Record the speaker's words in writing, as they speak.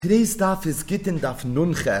Today's daf is Gittin daf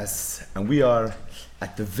Nun Ches, and we are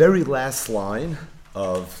at the very last line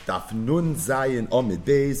of daf Nun Zayin Amid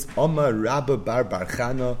Beis, Amar Rabba Bar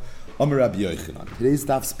Chana, Amar Rabbi Yochanan. Today's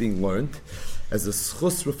daf is being learned as a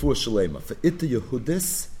schus refuah shalema for Ita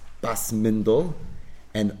Yehudis Bas Mindel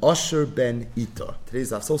and Asher ben Ita.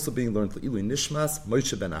 Today's daf is also being learned for Ilu Nishmas,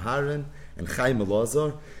 Moshe ben Aharon, and Chaim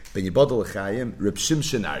Elazar ben Yibadol Chaim, Reb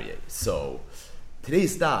Shimshon Aryeh. So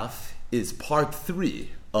today's daf is part 3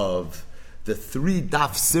 of the 3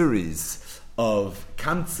 daf series of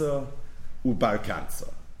Kamsa Ubar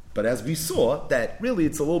Kamsa. But as we saw, that really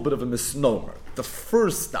it's a little bit of a misnomer. The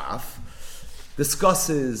first daf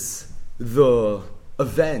discusses the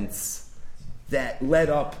events that led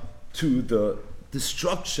up to the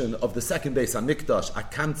destruction of the second Beis HaMikdash,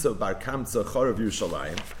 Kamsa Bar Kamsa Charav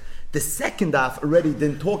Yerushalayim. The second daf already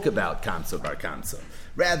didn't talk about Kamsa Bar Kamsa.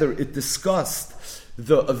 Rather, it discussed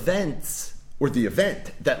the events or the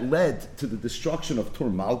event that led to the destruction of Tur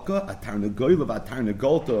Malka, Atar Negoyla Atar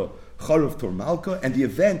Negolta, Charav Tur Malka, and the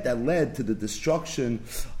event that led to the destruction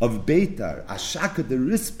of Beitar, Ashaka de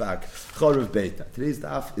Rispak, Charav Beitar. Today's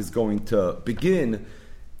daf is going to begin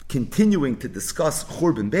continuing to discuss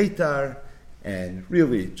Churban Beitar, and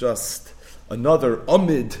really just another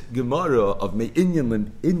Amid Gemara of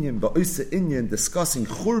Me'inyan Inyan Ba'isa Inyan discussing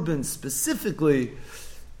Churban, specifically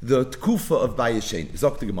the Tkufa of Bayeshen.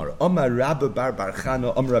 Zok the Gemara. Amar Rabba Bar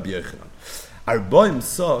Chana, Amar Rabbi Yochanan. Arbaim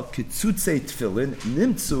saw kitzutzei tefillin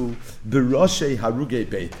nimtzu beroshe haruge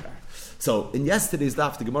beitar. So in yesterday's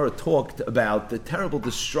daf, the Gemara talked about the terrible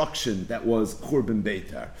destruction that was Churban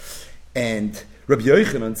Beitar. And Rabbi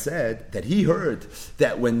Yochanan said that he heard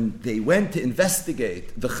that when they went to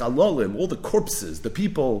investigate the chalolim, all the corpses, the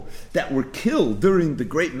people that were killed during the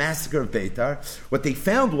great massacre of Beitar, what they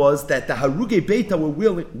found was that the Haruge Beitar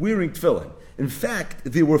were wearing tefillin. In fact,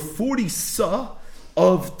 there were 40 sa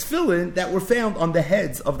of tefillin that were found on the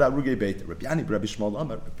heads of the Haruge Beitar. Rabbi Yani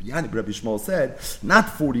Rabbi Shmuel said, not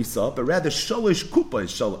 40 sa, but rather shalish kupais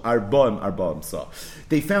shal arba'im sa.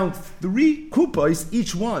 They found 3 kupais,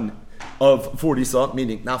 each one of 40 sa,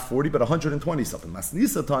 meaning not 40, but 120 sa. And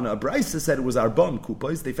Masnisa Tana Abraisa said it was Arbam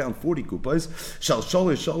kupais. They found 40 kupais. Shal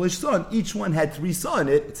shalish sa, and each one had 3 sa in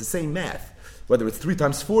it. It's the same math. Whether it's 3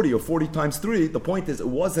 times 40 or 40 times 3, the point is it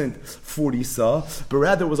wasn't 40 sa, but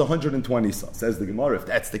rather it was 120 sa. Says the Gemara, if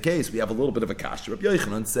that's the case, we have a little bit of a kasha. Rabbi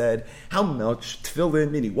Yochanan said, how much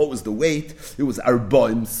tefillin, meaning what was the weight? It was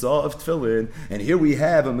arba'im sa of tefillin, and here we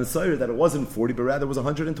have a Messiah that it wasn't 40, but rather it was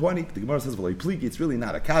 120. The Gemara says, well, it's really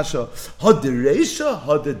not a kasha. Haderesha,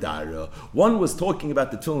 hadedara. One was talking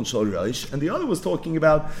about the tefillin shal rosh, and the other was talking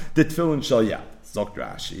about the tefillin shal yad. Zok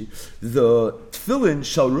Rashi, the tefillin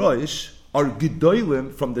shal rosh are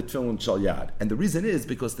gedolim from the tefillin shal yad, and the reason is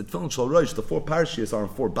because the tefillin shal rosh, the 4 parashiyos are in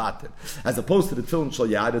 4 batim, as opposed to the tefillin shal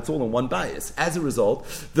yad, it's all in 1 bias. As a result,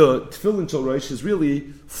 the tefillin shal rosh is really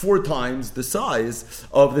 4 times the size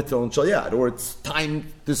of the tefillin shal yad, or it's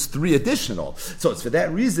there's 3 additional. So it's for that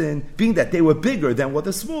reason, being that they were bigger than what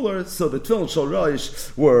the smaller, so the tefillin shal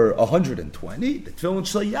rosh were 120, the tefillin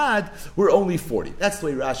shal yad were only 40. That's the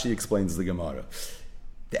way Rashi explains the Gemara.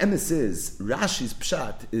 The emes is, Rashi's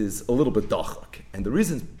pshat is a little bit dachak. And the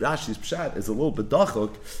reason Rashi's pshat is a little bit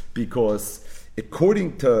dachak, because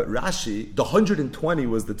according to Rashi, the 120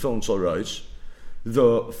 was the tefillin shal rosh,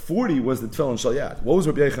 the 40 was the tefillin shal yad. What was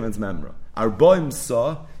Rabbi Yochanan's memra? Arba'im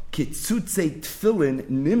sa kitzutzei tefillin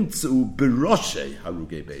nimtzu beroshe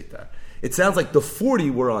haruge beitar. It sounds like the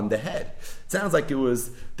 40 were on the head. It sounds like it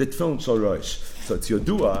was the tefillin shal rosh. So it's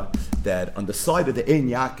Yodua that on the side of the Ein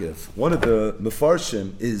Yaakov, one of the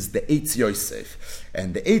Mefarshim is the Eitz Yosef.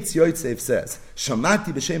 And the Eitz Yosef says,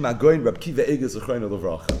 Shamati b'shem Hagoyin Rab Kiva Eger Zechreinu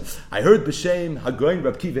Levracha. I heard b'shem Hagoyin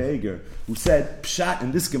Rab Kiva Eger, who said, Pshat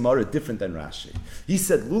in this Gemara different than Rashi. He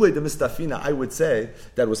said, Lulei de Mistafina, I would say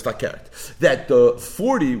that was fakert. That the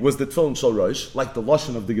 40 was the tefillin shal rosh, like the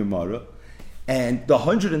Lashon of the Gemara, and the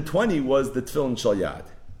 120 was the tefillin shal yad.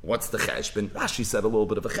 What's the cheshbon? Rashi said a little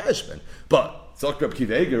bit of a cheshbon. But, Zok Reb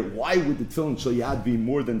Kiva Eger, why would the tefillin shal yad be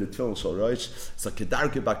more than the tefillin shal rosh? So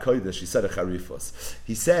Kedarke Bakoidesh, he said a charifos.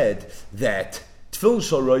 He said that tefillin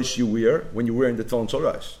shal rosh you wear when you're wearing the tefillin shal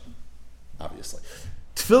rosh. Obviously.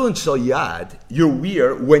 Tefillin shal yad you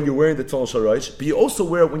wear when you're wearing the tefillin shal rosh, but you also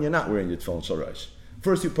wear it when you're not wearing your tefillin shal rosh.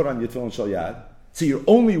 First you put on your tefillin shal yad, so you're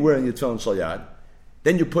only wearing your tefillin shal yad.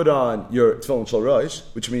 Then you put on your tefillin shal rosh,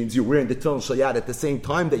 which means you're wearing the tefillin shal yad at the same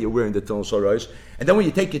time that you're wearing the tefillin shal rosh. And then when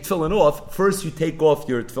you take your tefillin off, first you take off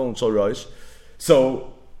your tefillin shal rosh.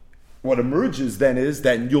 So what emerges then is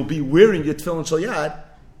that you'll be wearing your tefillin shal yad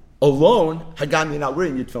alone, Hagam, you're not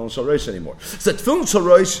wearing your tefillin shal rosh anymore. So tefillin shal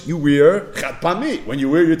rosh, you wear chad pami, when you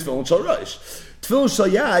wear your tefillin shal rosh. tefillin shel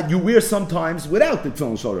yad you wear sometimes without the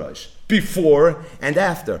tefillin shel rosh, before and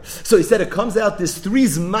after. So he said it comes out this 3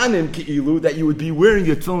 zmanim ki'ilu that you would be wearing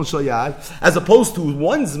your tefillin shel yad, as opposed to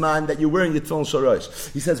 1 zman that you're wearing your tefillin shel rosh.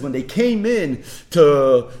 He says when they came in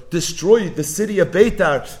to destroy the city of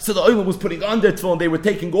Beitar, so the oilam was putting on their tefillin, they were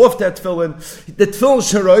taking off that tefillin. The tefillin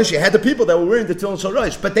shel rosh, you had the people that were wearing the tefillin shel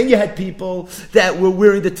rosh, but then you had people that were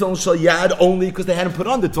wearing the tefillin shel yad only because they hadn't put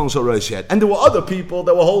on the tefillin shel rosh yet. And there were other people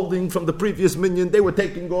that were holding from the previous minyan, they were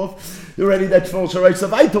taking off already that tefillin shel rosh. So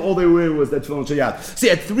all they were was that tefillin shel yad. So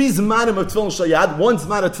you had 3 zmanim of tefillin shel yad, 1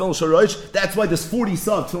 zman of tefillin shel rosh. That's why there's 40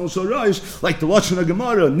 saw tefillin shel rosh, like the Lashon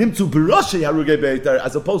Gemara, nimtzu b'roshei harugei beitar,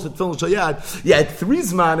 as opposed to tefillin shel yad. You had 3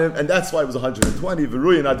 zmanim, and that's why it was 120.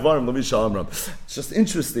 V'ruyin advarim l'misha amram. It's just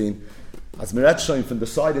interesting. As Meret showing from the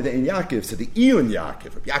side of the Ein Yaakov, so the Iyun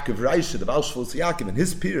Yaakov, Yaakov Reisha, the Baal Shvus Yaakov, in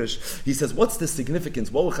his Pirush, he says, what's the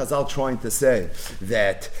significance? What were Chazal trying to say?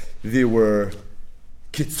 That there were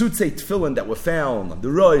kitzutzei tefillin that were found on the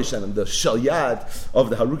Rosh and on the Shel Yad of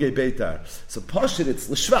the Harugei Beitar. So Pashit, it's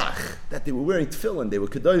l'shvach, that they were wearing tefillin, they were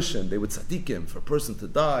kedoshim, they were tzaddikim. For a person to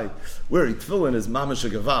die, wearing tefillin is mamash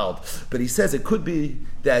gevald. But he says it could be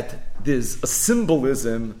that there's a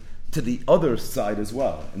symbolism to the other side as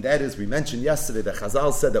well. And that is, we mentioned yesterday that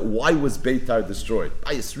Chazal said that why was Beitar destroyed?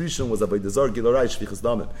 Bayis Rishon was Avodah Zarah Gilorai Shvichas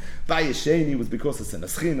Damim. Bayis Sheni was because of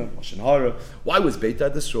Senaschina, Lashon Hara. Why was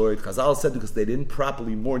Beitar destroyed? Chazal said because they didn't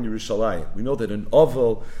properly mourn Yerushalayim. We know that an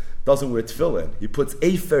Oval doesn't wear tefillin. He puts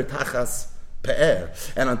Efer Tachas Pe'er.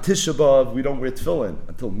 And on Tisha B'Av, we don't wear tefillin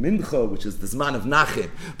until Mincha, which is the Zman of Nachim.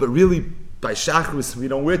 But really, by Shachrus, we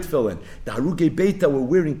don't wear tefillin. The Harugei Beitar were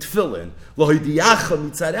wearing tefillin. Lohidiyacha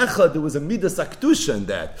mitzarecha, there was a midas aktusha in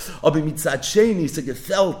that. Abi mitzad sheni, so you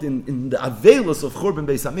felt in the avelos of Churban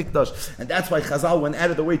Beis Hamikdash, and that's why Chazal went out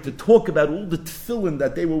of the way to talk about all the tefillin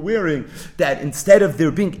that they were wearing. That instead of there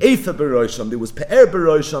being efa berosham, there was pe'er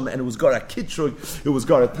berosham, and it was gara kitrug, it was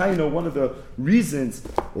gara taino. One of the reasons,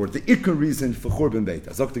 or the ikar reason for Churban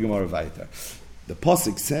Beitar. Zok the Gemara weiter. The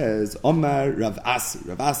Pasuk says, Omar Rav Asi.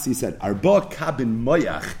 Rav Asi said, Arba kabin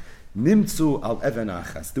moyach nimtzu al even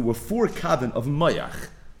achas. There were 4 kabin of moyach,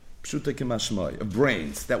 pshuta kemashmoy, of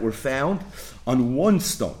brains, that were found on 1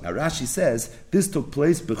 stone. Now Rashi says, this took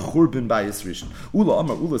place bechurban bayis rishon.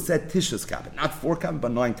 Ula said Tishas kabin, not 4 kabin,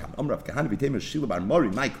 but 9 kabin. Omar Rav Kahana v'temer shila bar mori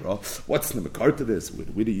mikro. What's the makar to this?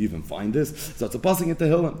 Where do you even find this? So it's a Pasuk in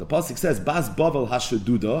Tehillim. The Pasuk says, Bas bavel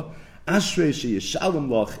hashaduda, Ashrei sheyishalom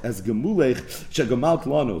loch as gemulech shegamalt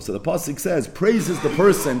lanu. So the pasuk says, praises the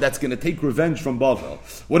person that's going to take revenge from Bavel.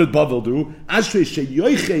 What did Bavel do? Ashrei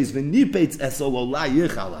sheyoiches v'nipetz esolola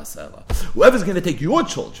yichal asela. Whoever's going to take your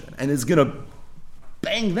children and is going to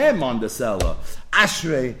bang them on the sela.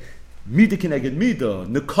 Ashrei Mida keneged Mida,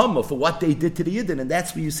 Nekama, for what they did to the Yidden, and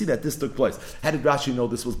that's where you see that this took place. How did Rashi know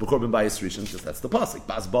this was B'korban Bayis Rishon? Because that's the pasuk.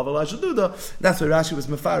 Bas Bavel Ashaduda. That's where Rashi was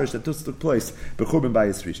mefarish that this took place B'korban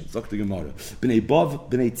Bayis Rishon. Zok the Gemara. B'nei Bav,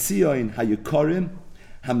 B'nei Tzion, Hayukarim,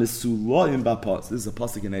 Hamesulaim Bapaz. This is a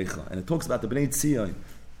pasuk in Eicha, and it talks about the B'nei Tzion,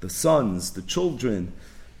 the sons, the children,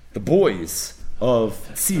 the boys of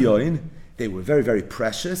Tzion. They were very, very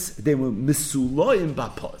precious. They were misulayim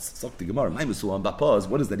bapaz. So the Gemara, my misulayim bapaz,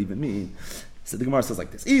 what does that even mean? So the Gemara says like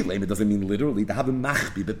this: It doesn't mean literally. They have a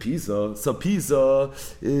machbi bepiza. So piza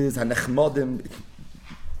is hanechmadim.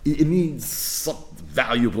 It means some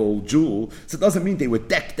valuable jewel. So it doesn't mean they were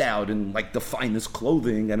decked out in like the finest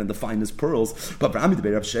clothing and in the finest pearls. But we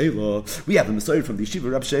have a Messiah from the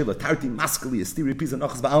Yeshiva Rab Sheila, Tarti Maskali, Estiri Pisa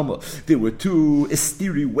Nachas Ba'alma. There were 2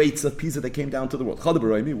 Estiri weights of Pisa that came down to the world.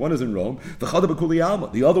 One is in Rome,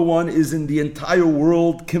 the other one is in the entire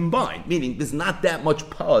world combined. Meaning there's not that much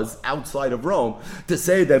puz outside of Rome to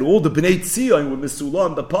say that all the Bnei Tzion were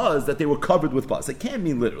Misulam, the puz, that they were covered with puz. It can't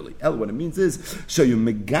mean literally. What it means is, show you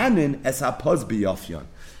Meganin es ha-puz b'yafyan.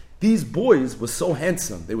 These boys were so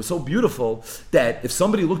handsome, they were so beautiful, that if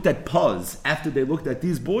somebody looked at Puz, after they looked at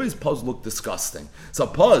these boys, Puz looked disgusting. So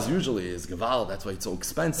Puz usually is Geval, that's why it's so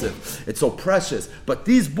expensive, it's so precious. But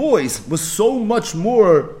these boys were so much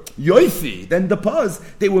more yoifi than the Puz.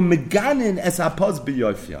 They were meganin as a Puz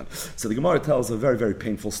b'yoifian. So the Gemara tells a very, very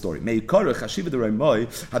painful story. The chshuvim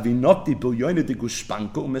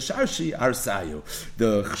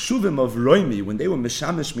of Roimi, when they were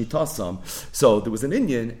meshamish mitasam, so there was an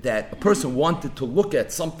Indian that a person wanted to look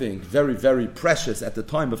at something very, very precious at the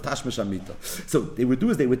time of Tashmish Amita. So they would do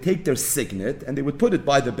is they would take their signet and they would put it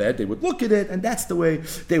by the bed, they would look at it, and that's the way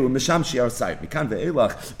they were Meshamshi Arsayit.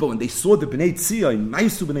 But when they saw the Bnei Tzion,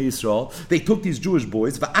 Maisu Bnei Yisrael, they took these Jewish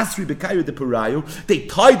boys, Va'asri B'kayu de Purayu, they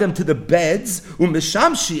tied them to the beds,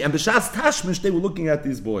 Meshamshi, and B'shas Tashmish, they were looking at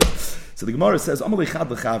these boys. So the Gemara says,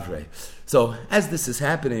 so as this is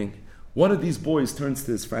happening, one of these boys turns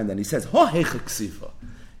to his friend and he says, "Ha hecha ksiva."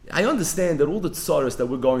 I understand that all the tsaras that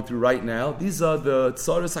we're going through right now, these are the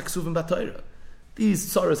tsaras haksuvim b'Torah.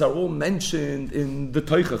 These tsaras are all mentioned in the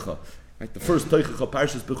Teichacha. Right? The first Teichacha,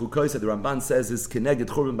 Parshas Bechukos, the Ramban says is Keneged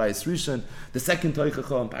Churban Bayis Rishon. The second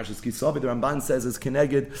Teichacha, Parshas Kisavi, the Ramban says is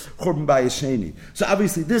Keneged Churban Bayis Sheni. So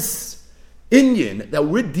obviously this Inyan that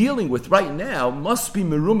we're dealing with right now must be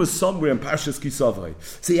Meruma somewhere in Parshas Kisavi.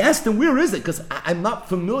 So he asked him, where is it? Because I'm not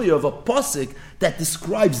familiar of a pasuk that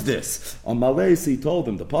describes this. On Malay, so he told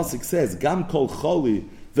him, the pasuk says, Gam kol choli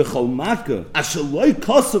v'chol maka ashaloi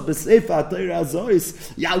kosav b'sefer ha'Torah azois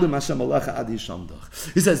yalim Hashem alecha ad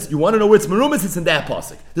yishamdach. He says, you want to know where it's Merumas? It's in that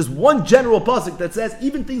pasuk. There's one general pasuk that says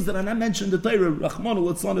even things that are not mentioned in the Torah,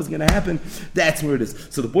 Rachmanu litzlan, is going to happen. That's where it is.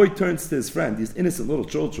 So the boy turns to his friend, these innocent little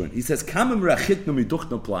children. He says, Kamim rachitnu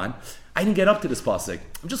miduchnu plan. I didn't get up to this pasuk.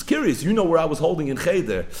 I'm just curious. You know where I was holding in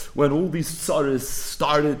Cheder when all these tsaras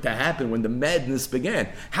started to happen, when the madness began.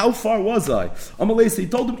 How far was I? Amalei, he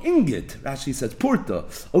told him, Ingit. Rashi says, Purta.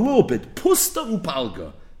 A little bit. Pusta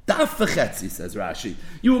upalga. Daf v'chetzi, says Rashi.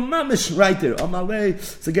 You were mamish right there. Amalei.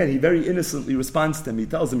 So again, he very innocently responds to him. He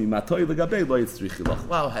tells him, Matoi l'gabei lo yitzrichilach.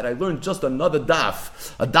 Wow, had I learned just another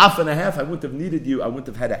daf, a daf and a half, I wouldn't have needed you. I wouldn't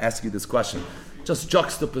have had to ask you this question. Just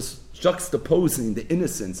juxtaposing the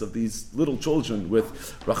innocence of these little children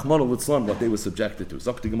with Rachmanu litzlan, what they were subjected to.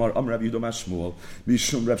 Zok Gemara, Rabbi Yehuda Mashmuel,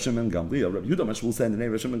 Mishum Reb Shimon Gamliel. Rabbi Yehuda Mashmuel said in the name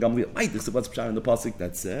of Reb Shimon Gamliel, this is what's pshat in the pasuk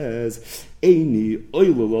that says, Eini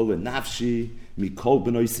oilolo nafshi mikol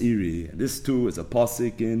benois iri. And this too is a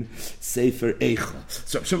pasuk in Sefer Eicha.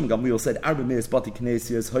 So Reb Shimon Gamliel said, Arba meis bati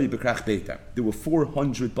knesias hoy bekrach Beitar. There were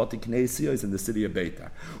 400 bati knesias in the city of Beitar.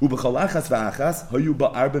 Ubechol achas v'achas hoyu ba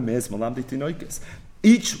arba meis malamdi tinoikis.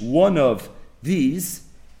 Each one of these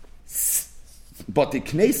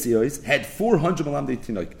Batiknesios had 400 malamdei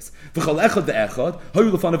tinoikos. V'chol echad ve'echad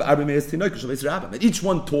hayu l'fan of arba meis tinoikos shabeis rabbim. And each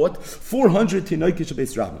one taught 400 tinoikos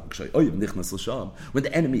shabeis rabbim. When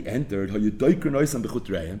the enemy entered, hayu doiker noisam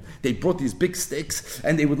b'chutreim, they brought these big sticks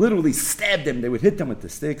and they would literally stab them. They would hit them with the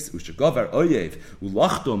sticks. U'shagavar oyev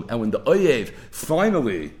ulachtum. And when the oyev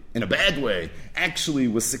finally, in a bad way, actually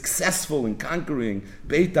was successful in conquering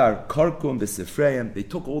Beitar, Karkum, the Sifreim, they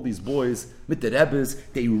took all these boys, mit the Rebbes,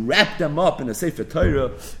 they wrapped them up in a Sefer Torah,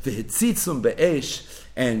 v'hitzitzum be'esh,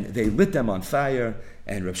 and they lit them on fire.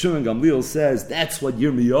 And Reb Shimon Gamliel says that's what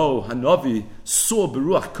Yirmiyahu Hanavi saw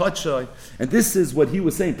beruach kachai, and this is what he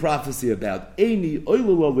was saying prophecy about. Eini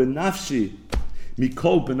oilolo v'nafshi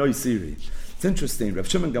mikol b'noi siri. It's interesting. Reb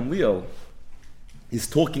Shimon Gamliel is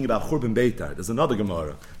talking about Churban Beitar. There's another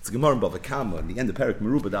Gemara. It's a Gemara in Bava Kama, in the end of Perek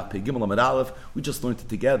Meruba, Daf Pei Gimel Amud Aleph. We just learned it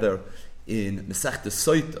together in Masechta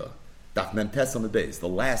Soita, Daf Mem Tes on the base, the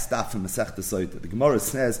last daf in Masechta Soita. The Gemara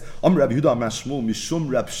says, Rabbi Yehuda Mashmuel Mishum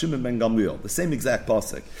Reb Shimon ben Gamliel. The same exact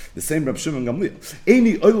pasuk, the same Reb Shimon Gamliel.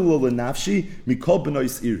 Eini oilolo lenafshi mikol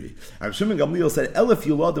benois iri. Reb Shimon Gamliel said, Elef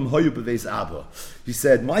yuladim hoyu beveis Abba. He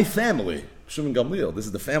said, my family, Shimon Gamliel, this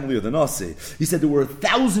is the family of the Nasi. He said there were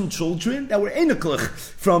 1,000 children that were eniklich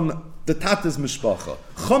from the Tata's mishpacha.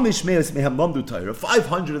 Chamish meis mehem lamdu Torah.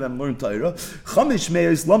 500 of them learned Torah. Chamish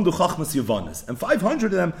meis lamdu chachmas yavanas. And 500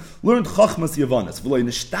 of them learned chachmas yavanas. V'lo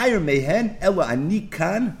nishtayr mehen ela ani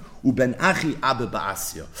kan uben achi abe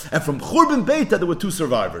ba'asya. And from Churban Beitar there were 2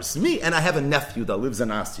 survivors. Me and I have a nephew that lives in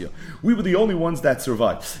Asya. We were the only ones that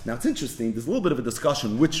survived. Now it's interesting, there's a little bit of a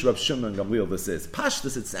discussion which Reb Shimon Gamliel this is.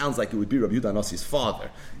 Pashtus, it sounds like it would be Reb Yehuda Nasi's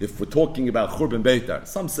father, if we're talking about Churban Beitar.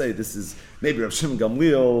 Some say this is maybe Reb Shimon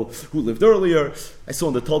Gamliel, who lived earlier. I saw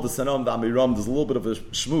in the Toldos Sanam, the Amiram, there's a little bit of a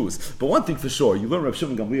shmooze. But one thing for sure, you learn Reb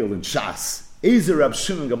Shimon Gamliel in Shas. Ezer Reb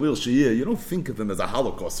Shimon Gamliel Shiyeh, you don't think of him as a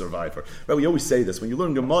Holocaust survivor. Right? We always say this. When you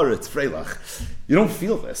learn Gemara, it's Freilach. You don't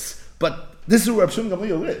feel this. But this is who Reb Shimon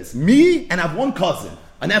Gamliel is. Me, and I have one cousin,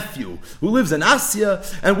 a nephew, who lives in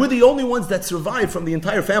Asya, and we're the only ones that survive from the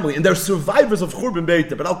entire family. And they're survivors of Churban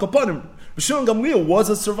Beitar. But Al Kapanim, Reb Shimon Gamliel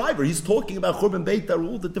was a survivor. He's talking about Churban Beitar,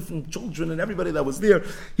 all the different children and everybody that was there.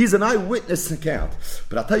 He's an eyewitness account.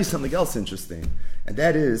 But I'll tell you something else interesting. And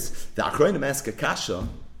that is, the Achronim ask a kasha.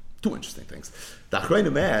 2 interesting things. The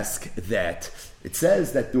Achronim ask that it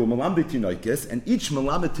says that there were Malamed Tinoikis, and each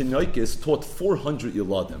Malamed Tinoikis taught 400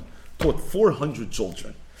 Yeladim, taught 400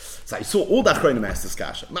 children. So I saw all the Achronim ask this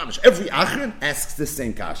kasha. Every Achron asks this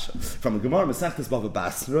same kasha. From the Gemara Masechtas Bava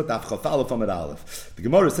Basra, Daf Chafal Amud Aleph. The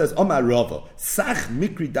Gemara says, Omar Rava, Sach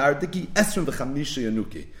Mikri Dardiki Esrim V'Chamisha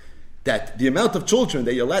Yanuki. That the amount of children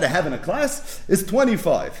that you're allowed to have in a class is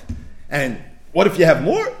 25. And what if you have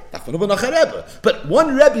more? But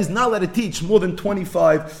one Rebbe is not allowed to teach more than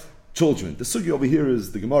 25 children. The sugi over here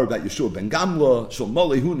is the Gemara about Yeshua ben Gamla, Shol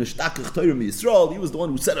Molehu Nishtakach Torah Yisrael. He was the one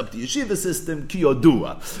who set up the yeshiva system, Ki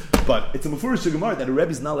Yodua. But it's a mafurish Gemara that a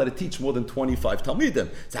Rebbe is not allowed to teach more than 25 Talmidim.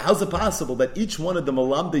 So how's it possible that each one of the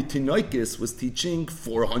Malamdei Tinoikis was teaching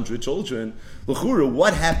 400 children? L'chura,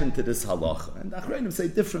 what happened to this halacha? And Achrayim say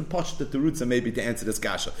different pashta terutza maybe to answer this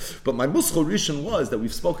kasha. But my muschol rishon was that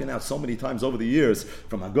we've spoken out so many times over the years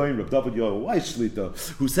from Hagoyim Reb David Yoel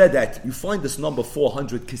Weisshlita, who said that you find this number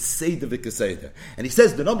 400 keseda v'keseda, and he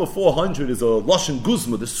says the number 400 is a lashon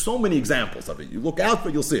guzma. There's so many examples of it. You look out for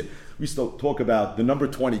it, you'll see it. We still talk about the number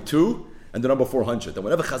 22 and the number 400. And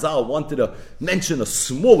whenever Chazal wanted to mention a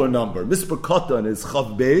smaller number, Misper Katan is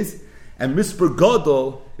Chav Beis, and Misper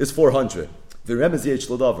Gadol is 400. The remez yech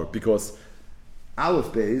ladavar, because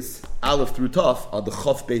Aleph Beis, Aleph through Taf are the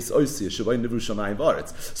Chav Beis Oisiyah Shavay Nivru Shamayim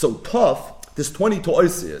Varetz. So Taf, there's 22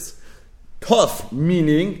 Oisiyahs. Taf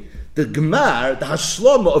meaning the Gemar, the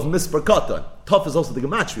Hashlama of Misper Katan. Taf is also the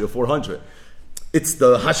Gematria of 400. It's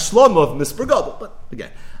the Hashlama of Misper Gadol. But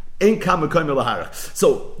again, so the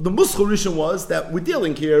muschol rishon was that we're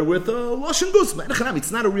dealing here with a lashon guzma.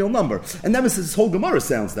 It's not a real number, and that means this whole Gemara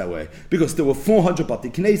sounds that way because there were 400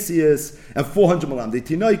 bati kinesias and 400 malamdei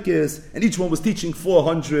tinoikis, and each one was teaching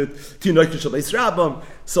 400 tinoikis shalais rabbam.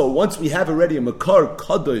 So once we have already a makar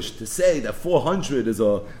kadosh to say that 400 is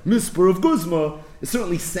a mispur of guzma, it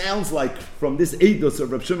certainly sounds like from this eidos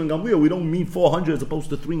of Reb Shimon Gamliel, we don't mean 400 as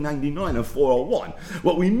opposed to 399 and 401.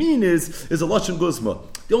 What we mean is a lashon guzma.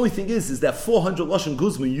 The only thing is that 400 lashon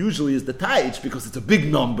guzma usually is the taich because it's a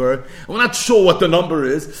big number, and we're not sure what the number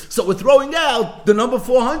is, so we're throwing out the number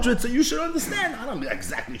 400, so you should understand. I'm not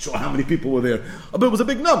exactly sure how many people were there, but it was a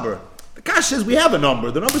big number. The kash is we have a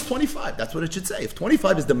number. The number is 25. That's what it should say. If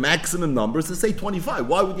 25 is the maximum number, so say 25.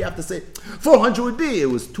 Why would you have to say 400 would be? It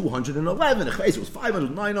was 211. It was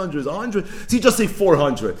 500, 900, 100. So you just say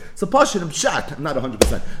 400. So Pashin and Pshat, I'm not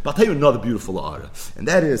 100%. But I'll tell you another beautiful ara. And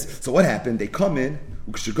that is, so what happened? They come in,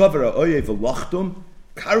 they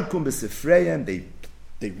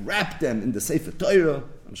wrap them in the Sefer Torah,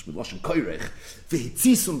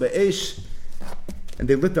 and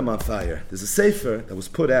they lit them on fire. There's a sefer that was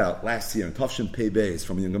put out last year in Tafshin Pei Beis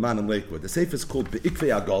from a young man in Lakewood. The sefer is called Be'ikvei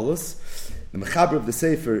Agolos. The mechaber of the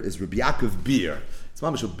sefer is Rabbi Yaakov Beer. It's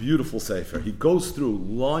mamish a beautiful sefer. He goes through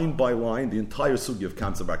line by line the entire sugi of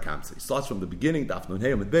Kamsa Bar Kamsa. He starts from the beginning, Daf Nun Hey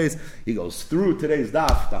Amid Beis. He goes through today's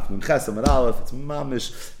Daf Nun Ches Amid Aleph. It's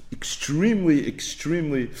mamish extremely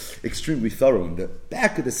thorough. In the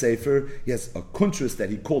back of the sefer, he has a kuntras that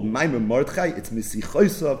he called Maimon Mordechai. It's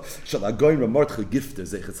Misichosav Shalagoyin Ramordechai Gifter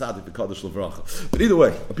Zechasadik V'Kadosh Levracha. But either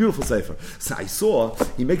way, a beautiful sefer. So I saw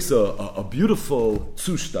he makes a beautiful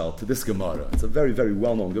zushtal to this Gemara. It's a very, very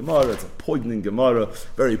well-known Gemara. It's a poignant Gemara,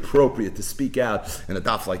 very appropriate to speak out in a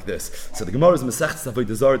daf like this. So the Gemara is Masechtas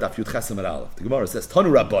Avodah Zarah Daf Yud Ches Amud Aleph. The Gemara says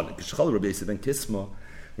Tanu Rabbanan Kishchol Rabbi Yosef ben Kisma.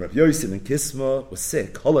 Rabbi Yosef ben Kisma was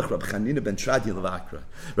sick. Holach Rabbi Chanina ben Tradian Levakra.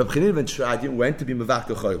 Rabbi Chanina ben Tradian went to be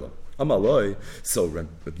Mevakra Choyla. Amaloi. So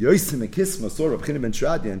Rabbi Yosef ben Kisma saw Rabbi Chanina ben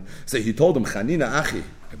Tradian. So he told him, Chanina Achi,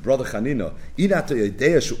 my brother Chanina,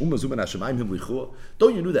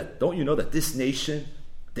 don't you know that? Don't you know that this nation,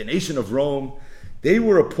 the nation of Rome, they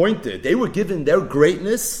were appointed, they were given their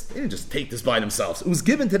greatness. They didn't just take this by themselves. It was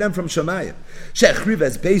given to them from Shamayim.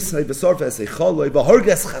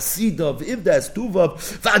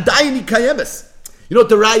 You know what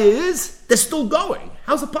the raya is? They're still going.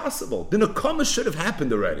 How's it possible? The Nakama should have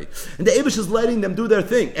happened already. And the Abish is letting them do their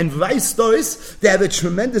thing. And vice versa, they have a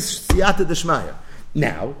tremendous siyata d'shmaya.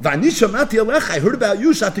 Now, I heard about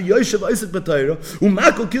you, I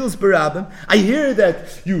hear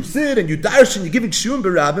that you sit and you darshan and you're giving shiurim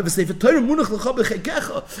barabim,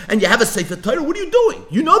 and you have a sefer Torah. What are you doing?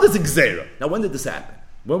 You know there's a gzera. Now, when did this happen?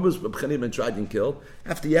 When was Reb Chanina ben Tradian killed?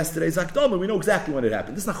 After yesterday's Akdama. We know exactly when it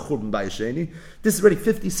happened. This is not Churban Bayesheni. This is already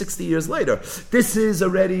 50, 60 years later. This is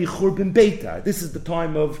already Churban Beitar. This is the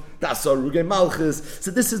time of Dasar, Rugei Malchus.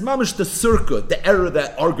 So this is mamish the circuit, the era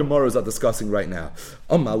that our Gemaras are discussing right now.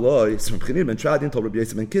 Maloi, so Reb Chanina ben Tradian told Rabbi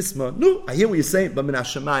Yosef ben Kisma, no, I hear what you're saying, but min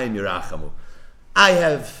hashamayim yirachamu. I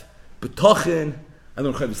have betochin, I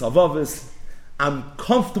don't have salvavis, I'm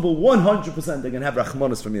comfortable 100% they're going to have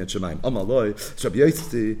Rachmanis for me at Shemaim. Amaloi, Rabbi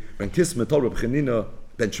Yosef ben Kisma told Rabbi Chanina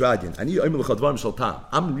ben Tradian,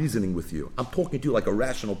 I'm reasoning with you. I'm talking to you like a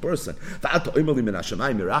rational person.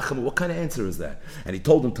 What kind of answer is that? And he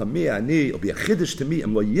told him, it'll be a chiddush to me,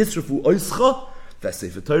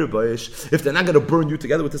 if they're not going to burn you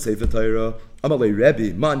together with the Sefer Torah. Amalei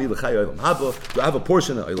Rebbe, do I have a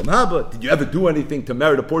portion of Olam Haba? Did you ever do anything to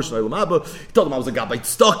merit a portion of Olam Haba? He told him I was a Gabbai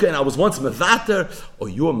Tzedakah and I was once Mevater. Or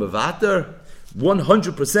you're Mevater?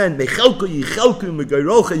 100%, mechelku yichelku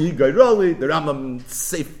megayrocha yigayroli, the Rambam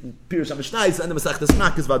safe Pirush HaMishnayos, and the Masechtas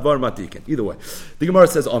Makos Vadvar Matikin. Either way, the Gemara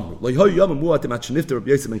says, Amru, a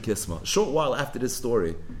short while after this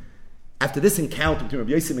story, after this encounter between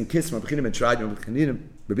Rabbi Yosef and Kisma, Rabbi Chanim and Tradian,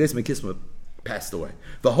 Rabbi Yosef and Kisma passed away.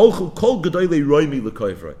 The whole kol gedolei roimi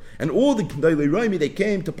lekoivroi, and all the gedolei roimi, they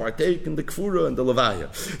came to partake in the kfura and the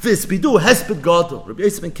levaya. This bidu hesped gadol. Rabbi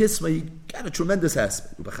Yosef ben Kisma, he got a tremendous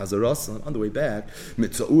hesped. B'chazaras, on the way back,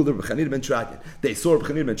 mitzauler Rabbi Chanim ben Tradian. They saw Rabbi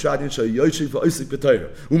Chanim ben Tradian shal yoshik v'oisik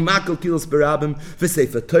b'Torah u'makol kilos berabim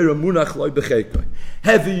v'sefer Torah munach loy b'cheikoi.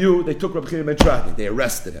 Heavy you, they took Rabbi Chanim ben Tradian. They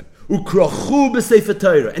arrested him. Ukrochu b'sefer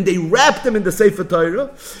Torah, and they wrapped him in the sefer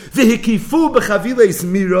Torah. V'hikifu b'chaviles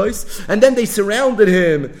miros, and then they surrounded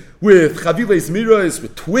him with chaviles miros,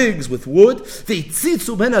 with twigs, with wood.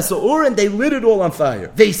 V'yitzitzu ben hasaor, and they lit it all on fire.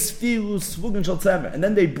 V'yisfiu svugen shel tzemer, and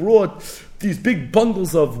then they brought these big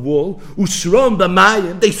bundles of wool. Ushram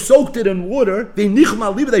b'mayim, they soaked it in water.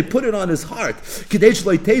 V'nichma liba, they put it on his heart. K'dei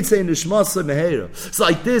shelo yiteitzei nishmasa meheira. So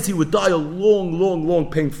like this, he would die a long,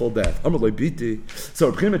 painful death. Amar lo biti. So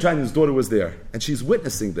Rabbi Chaim ben Tradian's daughter was there, and she's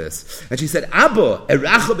witnessing this, and she said, "Abba,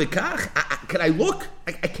 eracha bekach? Can I look?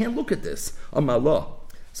 I can't look at this on my law."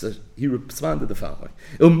 So he responded the following: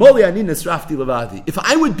 if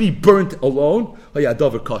I would be burnt alone,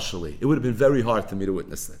 it would have been very hard for me to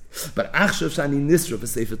witness it. But now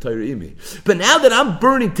that I'm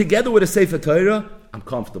burning together with a Sefer Torah, I'm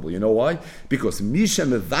comfortable. You know why? Because Misha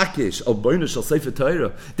Mevakish al Boina shall Sefer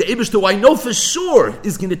Torah, the Eibishter, I know for sure,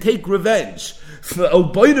 is going to take revenge. Al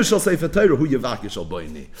Boina shall Sefer Torah, who Yevakish al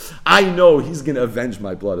Boini. I know he's going to avenge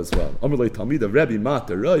my blood as well. Amalei Talmida Rebbe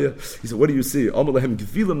Mata Raya. He said, what do you see? Amalehem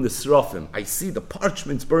Gvilim Nisrafim. I see the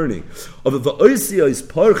parchments burning. Of the Oisia is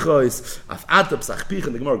Parchais, Af Atab Sachpich,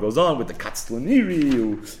 and the Gemara goes on with the Katzlaniri,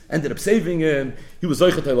 who ended up saving him. He was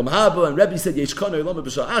Zoichat Elam Haba, and Rebbe said, Yeshkana Elam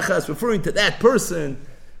B'Shah Achas, referring to that person,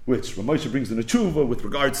 which Ramosha brings in a tshuva with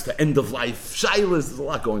regards to end of life shaylas. There's a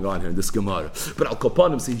lot going on here in this Gemara. But Al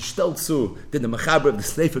Kopanim, so he shteltzu, did the Mechaber of the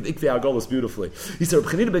Sefer of Ikvei Agolos beautifully. He said,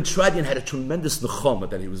 Rabbi Chanim ben Tradian had a tremendous nechama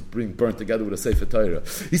that he was being burnt together with a Sefer Torah.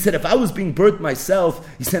 He said, if I was being burnt myself,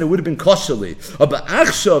 he said it would have been koshali. But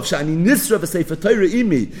Achshav, shani nisra v'Sefer Torah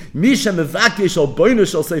imi, misha mevakish al boina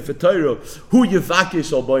shal Sefer Torah, hu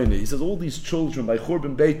yevakish al boina. He says, all these children by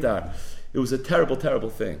Churban Beitar, it was a terrible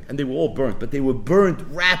thing. And they were all burnt, but they were burnt,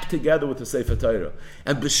 wrapped together with the Sefer Torah.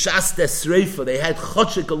 And b'shas desreifa, they had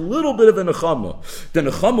chotchik, a little bit of a nechama. The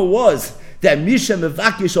nechama was that Misha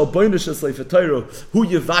mevakish al boina shel Sefer Torah, hu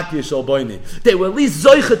yevakish al boini. They were at least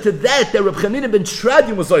zoicha to that Rabbi Chanim ben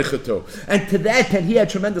Tradian was zoicha to. And to that, and he had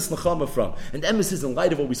tremendous nechama from. And the emphasis in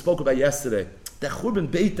light of what we spoke about yesterday, that Churban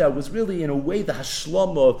Beitar was really, in a way, the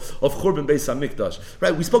hashlama of Churban Beis HaMikdash.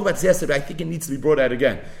 Right? We spoke about this yesterday, I think it needs to be brought out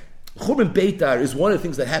again. Churban Beitar is one of the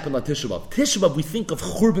things that happened on Tisha B'Av. Tisha B'Av, we think of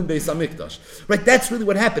Churban Beis HaMikdash. Right? That's really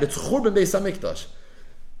what happened. It's Churban Beis HaMikdash.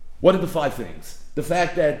 What are the 5 things? The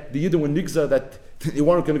fact that the Yidden were nigza, that they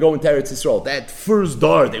weren't going to go into Eretz Yisrael. That first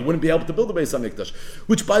dar, they wouldn't be able to build a Beis HaMikdash.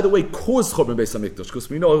 Which, by the way, caused Churban Beis HaMikdash. Because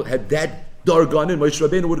we know, had that dar gone in, Moshe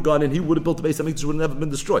Rabbeinu would have gone in, he would have built a Beis HaMikdash, would have never been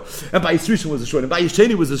destroyed. And Bayis Rishon was destroyed, and Bayis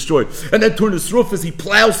Sheni was destroyed. And then Turnus Rufus, he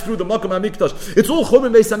plows through the Makam HaMikdash. It's all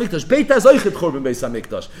Churban Beis HaMikdash. Beitar is Oichet Churban Beis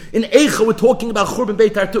HaMikdash. In Eicha, we're talking about Churban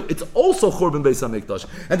Beitar too. It's also Churban Beis HaMikdash.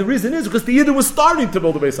 And the reason is because the Yidden was starting to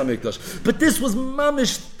build a Beis HaMikdash. But this was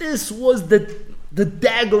mamish, this was the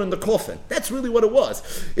dagger in the coffin. That's really what it was.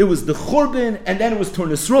 It was the Churban, and then it was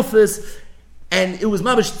Turnus Rufus, and it was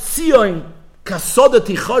mamish Tzion, Kasoda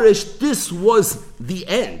Ticharesh. This was the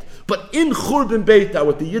end. But in Churban Beitar,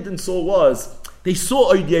 what the Yidden saw was, they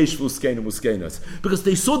saw Oid Yesh V'Uskein Muskenas, because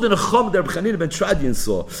they saw the Necham that Rabbi Chanim ben Tradian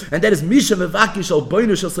saw, and that is Misha Mevakish al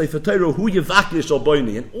Boini shel Sefer Torah, hu Yevakish al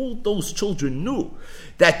Boini. And all those children knew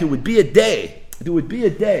that there would be a day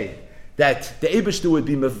that the Eibishter would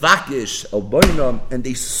be Mevakish al Boinam, and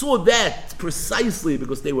they saw that precisely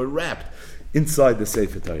because they were wrapped inside the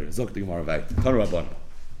Sefer Torah. Zok the Gemara Vayt. Tanu Rabbanan.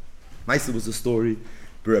 Maisa was a story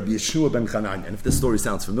by Rabbi Yeshua ben Chananya. And if this story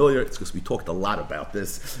sounds familiar, it's because we talked a lot about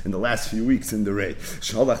this in the last few weeks in the raid.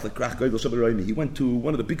 He went to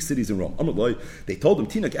one of the big cities in Rome. They told him,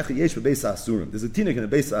 there's a Tinak in the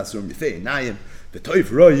Beis HaAsurim, Yifei Nayim, the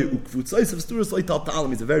Toiv Roye, Ukvutzais of Sturas Loital Talim.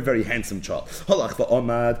 He's a very handsome child. He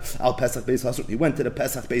went to the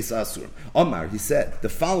Pesach Beis HaAsurim. Omar, he said, the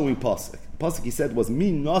following pasuk. The pasuk he said was,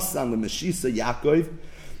 Mi Nosan L'Meshisa Yaakov,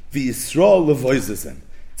 V'Yisrael L'Voizesem.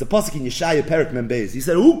 It's a pasuk in Yeshaya Perek Mem Beis. He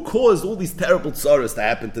said, who caused all these terrible tzaras to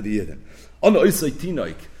happen to the Yidden?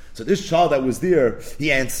 So this child that was there,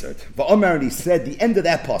 he answered. And he said, the end of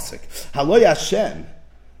that pasuk, Haloy Hashem,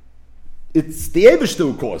 it's the Eibishter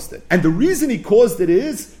who caused it. And the reason he caused it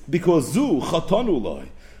is because Zu Chatanu Loi.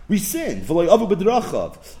 We sinned. We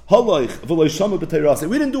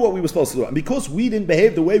didn't do what we were supposed to do. And because we didn't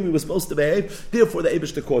behave the way we were supposed to behave, therefore the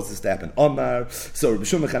Eibishter caused this to happen. Omar, so Rabbi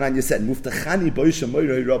Shimon Chananya said, Muftachani Boisha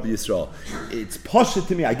Moirei Rabbi Yisrael. It's pasha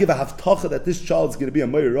to me, I give a haftacha that this child is going to be a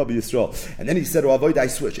Moirei Rabbi Yisrael. And then he said, oh, avoid I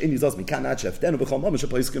switch. I'm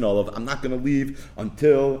not going to leave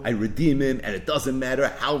until I redeem him, and it doesn't matter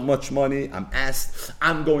how much money I'm asked,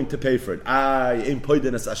 I'm going to pay for it.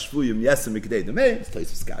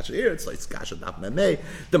 Here, it's like Skasha Daf Memei,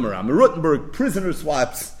 the Maram Ruttenberg prisoner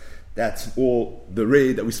swaps. That's all the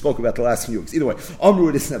raid that we spoke about the last few weeks. Either way, Amru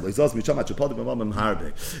is that Rabbi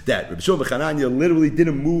Shimon Chananya literally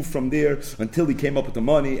didn't move from there until he came up with the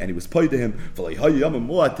money and he was paid to him.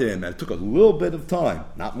 And it took a little bit of time,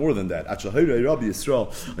 not more than that.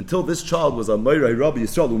 Until this child was a Moirei Rabbi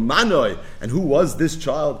Yisrael, and who was this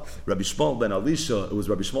child? Rabbi Shmuel ben Elisha. It was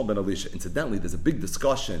Rabbi Shmuel ben Elisha. Incidentally, there's a big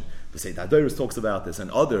discussion. The Seit Hadoros talks about this, and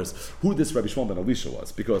others, who this Rabbi Shmuel ben Elisha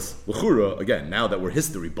was. Because, l'chura, again, now that we're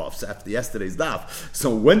history buffs after yesterday's daf,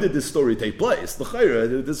 so when did this story take place?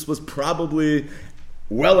 L'chura, this was probably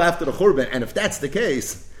well after the Churban, and if that's the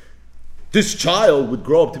case, this child would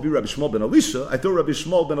grow up to be Rabbi Shmuel ben Elisha. I thought Rabbi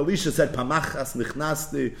Shmuel ben Elisha said, Pamachas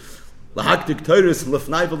nichnasti, lahaktik teiris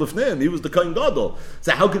lefnai v'lefnim. He was the Kohen Gadol.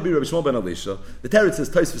 So how could it be Rabbi Shmuel ben Elisha? The Teretz says,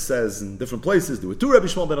 Tosfos says in different places, there were two Rabbi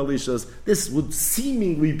Shmuel ben Elishas. This would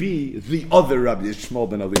seemingly be the other Rabbi Shmuel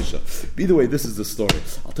ben Elisha. Either way, this is the story.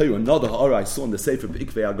 I'll tell you another ha'ara I saw in the Sefer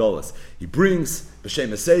B'ikvei Agolas. He brings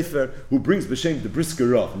B'Shem a Sefer, who brings B'Shem the Brisker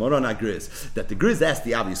Rav, Moran HaGriz, that the Griz asked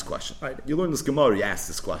the obvious question. Right? You learn this Gemara, he asked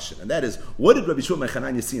this question, and that is, what did Rabbi Shimon ben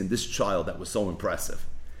Chananya see in this child that was so impressive?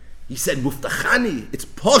 He said, Muftachani, it's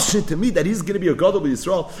poshut to me that he's going to be a Gadol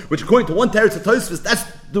Yisrael, which according to one Teretz of Tosfos, that's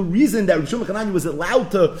the reason that Rabbi Shimon ben Chananya was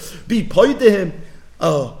allowed to be paid to him,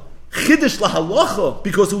 Chiddush lahalacha,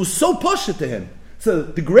 because it was so poshut to him. So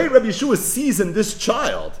the great Rabbi Yeshua sees in this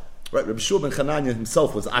child, right? Rabbi Shua ben Chananya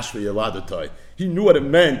himself was Ashrei Yeladotai. He knew what it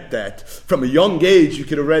meant that from a young age you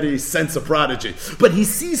could already sense a prodigy. But he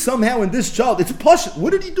sees somehow in this child, it's poshut.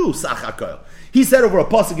 What did he do, Sachakal? He said over a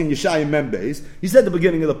pasuk in Yeshayim Membeis, he said the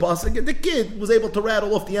beginning of the pasuk, and the kid was able to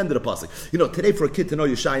rattle off the end of the pasuk. You know, today for a kid to know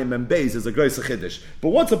Yeshayim Membeis is a great chiddush.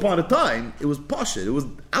 But once upon a time, it was pashut, it was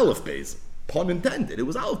aleph beis. Pun intended, it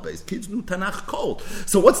was aleph beis. Kids knew Tanakh cold.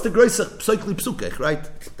 So what's the great psikli psukech, right?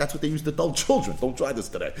 That's what they used to tell children. Don't try this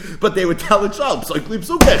today. But they would tell a child, psikli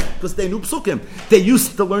psukech, because they knew psukim. They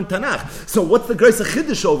used to learn Tanakh. So what's the great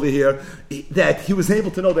chiddush over here? That he was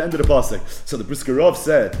able to know the end of the pasuk. So the Brisker Rav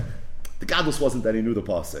said, the gadlus wasn't that he knew the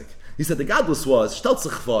pasuk. He said the gadlus was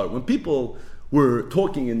when people were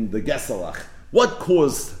talking in the Gesalach. What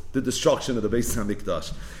caused the destruction of the Beis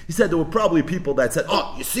Hamikdash? He said there were probably people that said,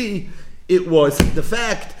 "Oh, you see, it was the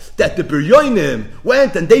fact that the Biryonim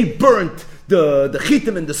went and they burnt the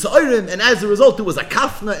Gittin and the Sa'irim, and as a result it was a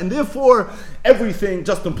kafna, and therefore everything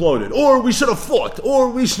just imploded. Or we should have fought, or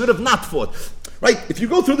we should have not fought." Right? If you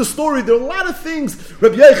go through the story, there are a lot of things.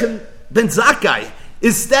 Rabbi Yechon ben Zakkai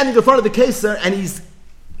is standing in front of the Kesar, and he's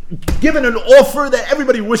given an offer that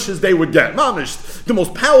everybody wishes they would get. Mamish, the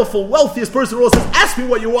most powerful, wealthiest person in the world says, "Ask me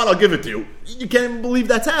what you want, I'll give it to you." You can't even believe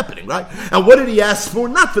that's happening, right? And what did he ask for?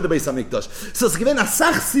 Not for the Beis Hamikdash. So it's given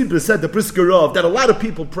Asach Sibra, said the Brisker Rav, that a lot of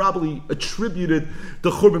people probably attributed the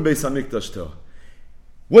Churban Beis Hamikdash to.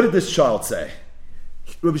 What did this child say?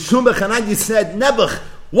 Rabbi Shimon ben Chananya said, Nebuch,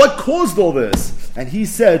 what caused all this? And he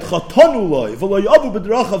said,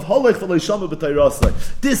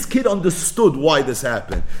 this kid understood why this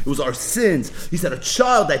happened. It was our sins. He said, a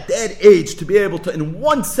child at that age to be able to, in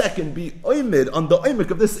 1 second, be oimid on the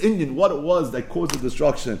oimik of this Indian, what it was that caused the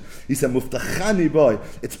destruction. He said, Muftachani boy,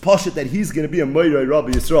 it's pashut that he's going to be a Moirei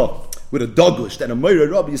Rabbi Yisrael. With a doglish, that a Moirei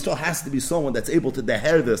Rabbi Yisrael has to be someone that's able to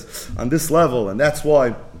deher this on this level. And that's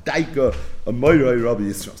why, Daika, a Moirei Rabbi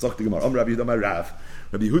Yisrael. Zok the Gemara, Rabbi Yehuda Rav.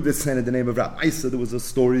 Rabbi Yehuda said in the name of Rav Isa, there was a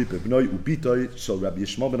story, Bebnoi Ubitoi, Shal Rabbi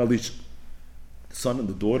Yishmael ben Elisha, the son and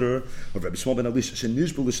the daughter of Rabbi Yishmael ben Elisha,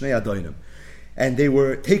 Shenishbu l'shnei adoinim. And they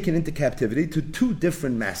were taken into captivity to two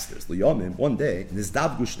different masters. L'yomim, one day,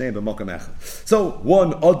 Nizdavgu shnei b'makam echad. So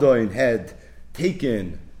one Adoin had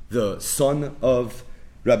taken the son of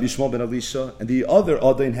Rabbi Yishmael ben Elisha, and the other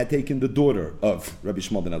Adoin had taken the daughter of Rabbi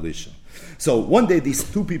Yishmael ben Elisha. So one day these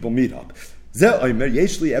two people meet up. And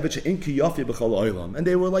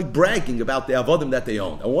they were like bragging about the avodim that they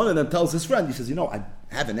owned. And one of them tells his friend, he says,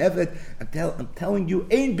 have an eved. I'm telling you,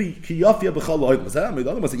 ain't be kiyafia b'chal ha'olam.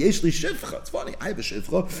 It's funny. I have a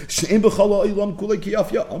shivcha. She'en b'chal ha'olam kulei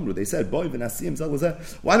kiyafia. Amru. They said, boy,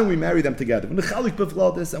 why don't we marry them together? And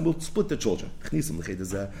we'll split the children.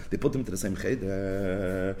 They put them to the same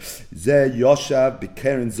cheder. Ze yoshav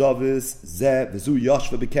b'keren zavis. Ze v'zu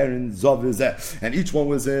yashva b'keren zavis. And each one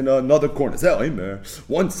was in another corner. Ze oimer.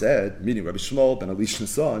 One said, meaning Rabbi Shmuel ben Elisha's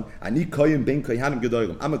son, Ani koyin ben koyanim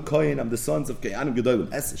gedolim. I'm a koyin. I'm the sons of koyanim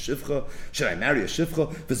gedolim. Es shivcha. Should I marry a shivcha?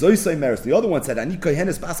 V'zoisay meres. The other one said, Ani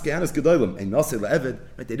koyenes bas koyanis gedolim. And naseh le'eved.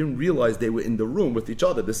 Right? They didn't realize they were in the room with each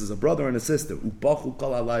other. This is a brother and a sister. Upachu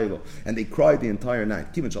kol halaylo. And they cried the entire night.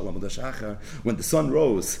 When the sun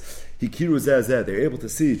rose, Hikiru zeh zeh, they were able to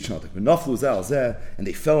see each other. V'naflu zeh zeh, and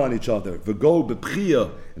they fell on each other. V'go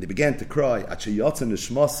b'priya, and they began to cry. Ache yatzan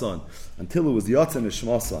nishmasan, until it was yatzan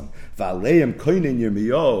nishmasan. V'aleim koinen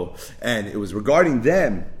Yirmiyahu, and it was regarding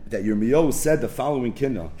them that Yirmiyahu said the following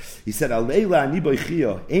kinna. He said, Aleila ani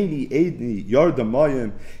boichia, eini edni yarda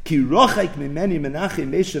mayim, ki rochek mimeni menachem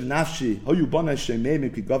meshav nafshi, hoyu bana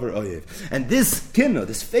shememim ki gaver oyev. And this kinna,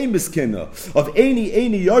 this famous kinna of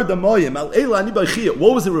eini yarda mayim, Aleila ani boichia,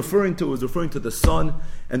 what was it referring to? It was referring to the son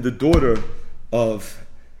and the daughter of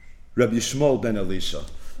Rabbi Shmuel ben Elisha.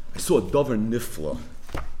 I saw a davar nifla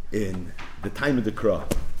in the time of the Kra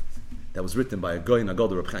that was written by a guy in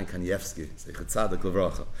Agada, Reb Chaim Kanievsky, Zeichet Tzaddik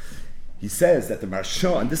Levracha. He says that the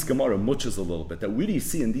Marsha, and this Gemara muches a little bit, that we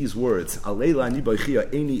see in these words, Aleila ani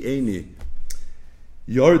b'chia eini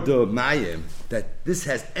yarda mayim, that this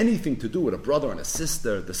has anything to do with a brother and a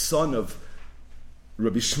sister, the son of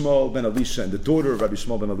Rabbi Shmuel ben Elisha and the daughter of Rabbi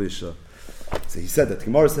Shmuel ben Elisha. So he said that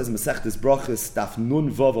Gemara says Masechtes Brachos Daf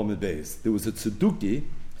Nun Vav Amud Beis. There was a tzduki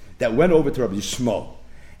that went over to Rabbi Shmuel.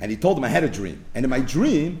 And he told him, I had a dream. And in my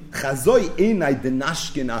dream, Chazoi einai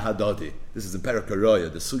denashkin ahadadi. This is in Perek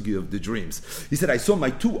HaRaya, the sugi of the dreams. He said, I saw my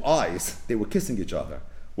two eyes, they were kissing each other.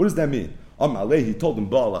 What does that mean? He told him,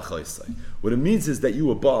 Baal achaisai. What it means is that you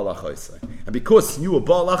were Baal achaisai. And because you were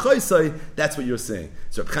Baal achaisai, that's what you're saying.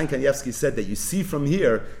 So Reb Chaim Kanievsky said that you see from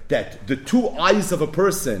here that the two eyes of a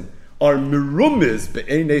person are mirumiz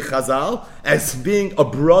be'enei Chazal as being a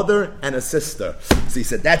brother and a sister. So he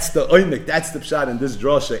said that's the oinik, that's the pshat in this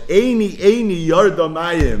drasha. Eini yarda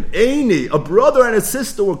mayim. Eini, a brother and a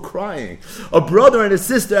sister were crying. A brother and a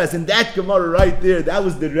sister, as in that Gemara right there, that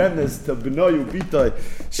was the remnants to Benoyu B'toi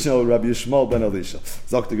Shel Rabbi Yishmael ben Elisha.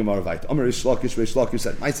 Zok the Gemara vayt. Amar Reish Lakish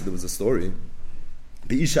said, Maisa, there was a story.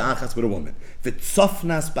 Be'isha achas with a woman.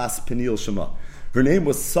 V'tzofnas bas Peniel Shema. Her name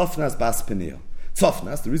was Tzofnas bas Peniel.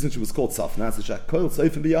 Tzofnas, the reason she was called Tzofnas is that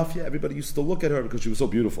everybody used to look at her because she was so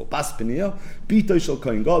beautiful. Bas Peniel, Bitoy Shel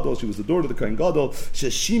Kohen Gadol, she was the daughter of the Kohen Gadol.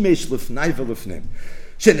 Sheshimesh lifnai v'lifnim.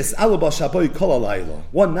 Shenis alaba shaboy kol alayla.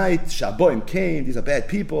 One night, Shaboim came. These are bad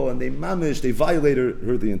people, and they violated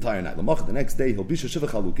her the entire night. The next day, Hilbisha Shiva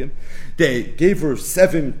Chalukim. They gave her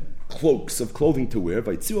 7 cloaks of clothing to wear.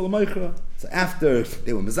 So after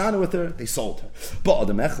they were mezana with her, they sold her. But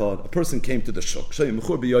a person came to the shuk.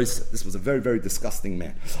 This was a very, very disgusting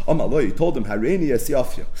man. He told him, he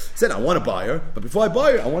said, I want to buy her, but before I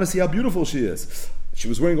buy her, I want to see how beautiful she is. She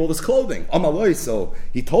was wearing all this clothing. So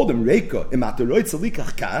he told him, if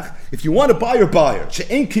you want to buy her,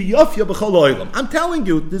 I'm telling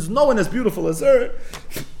you, there's no one as beautiful as her.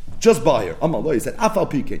 Just buy her. He said,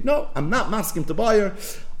 no, I'm not asking to buy her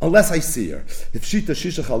unless I see her. If Shita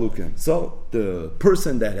Shisha Chalukim. So the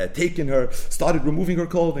person that had taken her started removing her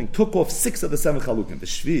clothing, took off 6 of the 7 Chalukim. The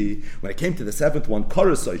Shvi, when it came to the 7th one,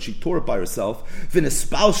 Karasai, she tore it by herself,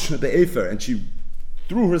 and she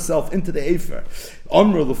threw herself into the Efer.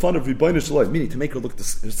 Amr lefan of Rebbeinu Shalom, meaning to make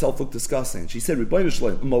herself look disgusting. She said, Rebbeinu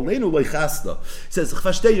Shalom, Malenu leichasta. Says,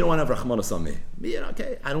 Chashtei, you don't want to have Rachmanis on me.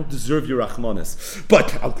 Okay, I don't deserve your Rachmanis.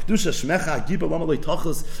 But Al Kedusha Shmecha Agiba Lama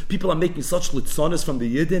Leitachas, people are making such litzonis from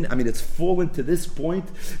the Yidden. I mean, it's fallen to this point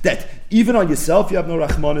that even on yourself you have no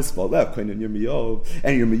Rachmanis.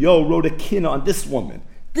 And Yirmiyahu wrote a kinna on this woman.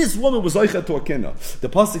 This woman was oichet to a kinna. The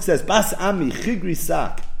pasuk says, Bas Ami Chigri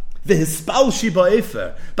Sak. The hispal shiba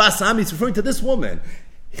efer. Basami is referring to this woman.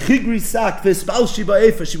 Chigri sak, the hispal shiba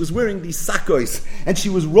efer. She was wearing these sakos and she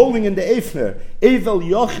was rolling in the efer. Evel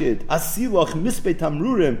yochid asilach mispe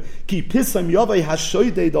tamrurim ki pisam yavai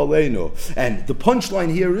hashoydei daleno. And the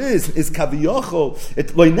punchline here is kaviyachol. It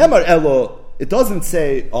loinemar elo. It doesn't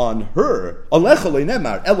say on her. Alecha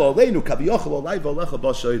loinemar elo aleinu kaviyachol alayva alecha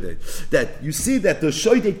bashoydei. That you see that the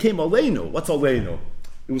shoydei came aleinu. What's aleinu?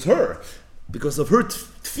 It was her. Because of her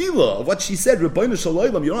tefillah of what she said, Rabbeinu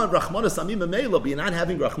Shalom, you're on Rachmanis Amim Meila, but you're not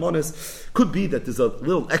having Rachmanis. Could be that there's a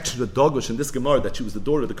little extra dogush in this Gemara that she was the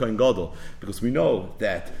daughter of the Kohen Gadol, because we know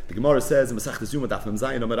that the Gemara says in Masechtas Yuma Daf Mem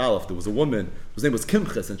Zayin Amar Aleph, there was a woman whose name was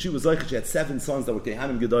Kimches, and she was Zoichet. She had 7 sons that were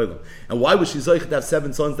Kehanim Gedolim. And why was she Zoichet to have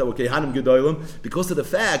 7 sons that were Kehanim Gedolim? Because of the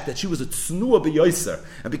fact that she was a Tznuah b'Yoser,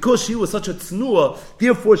 and because she was such a Tznuah,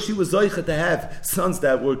 therefore she was Zoichet to have sons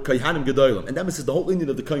that were Kehanim Gedolim. And that means the whole Indian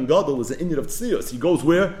of the Kohen Gadol is an Indian of Tznius. He goes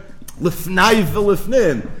where? Lefnai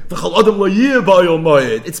v'lefnim. V'chal adam lo yir ba'yol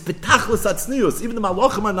moed. It's betachlis atznius. Even the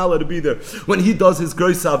malachim are not allowed to be there when he does his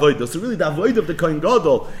gross avodah. So really the avodah of the Kohen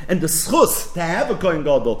Gadol and the schus to have a Kohen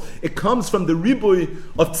Gadol, it comes from the ribui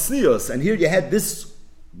of tznius. And here you had this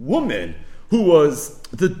woman who was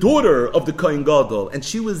the daughter of the Kohen Gadol, and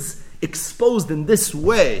she was exposed in this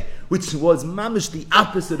way, which was mamish the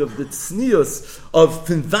opposite of the tznius of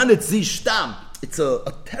finvanet zi shtam. It's a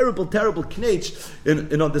terrible, terrible knetch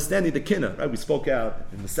in understanding the kinna. Right? We spoke out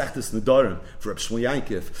in the Masechtas Nedarim for Reb Shmuel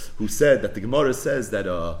Yankiv, who said that the Gemara says that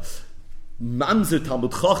Mamzer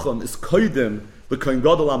Talmud Chacham is koydem the Kohen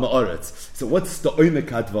Gadol Ha'aretz. So what's the oimek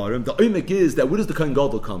hadvarim? The oimek is that where does the Kohen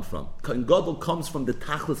Gadol come from? Kohen Gadol comes from the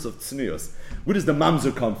tachlis of tznius. Where does the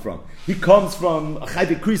mamzer come from? He comes from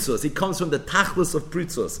chayve krisos. He comes from the tachlis of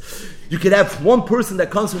pritzos. You could have one person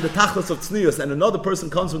that comes from the tachlis of tznius and another person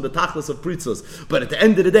comes from the tachlis of pritzos. But at the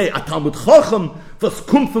end of the day, a Talmud Chacham was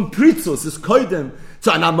kommt from pritzos is koydem.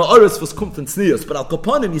 So an Amaris was kommt from tznius. But al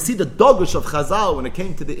kapanim, you see the dogush of Chazal when it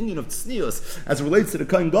came to the Indian of tznius as it relates to the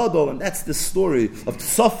Kohen Gadol, and that's the story of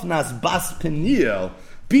Tzofnas Bas Peniel,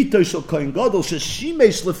 Bito Shel Kohen Gadol,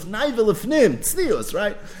 Sheshimesh Lefnai V'Lefnim, tznius,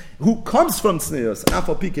 right? Who comes from tznius.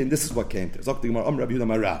 Afal Pikein, this is what came to. Zok the Gemara, Rabbi Yehuda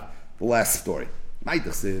Marav, the last story.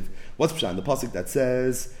 Ma'idachsiv, what's Pshan? The pasuk that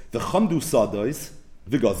says, V'chamdu Sadois,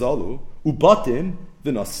 V'gazalu, Ubatim,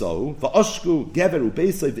 V'nasau, V'ashku, Gever,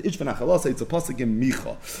 Ubeisai, V'ish V'nachalasai. It's a pasuk in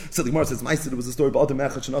Micha. So the Gemara says, Ma'aseh, it was a story about Adam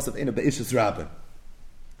Echad Shanasav Eina Be'ishas Rabbin.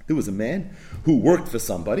 There was a man who worked for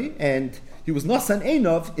somebody, and he was Nasan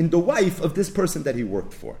Einov in the wife of this person that he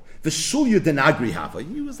worked for. V'shulya denagri hava.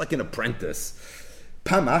 He was like an apprentice.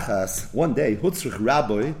 Pamachas, one day, Hutzrich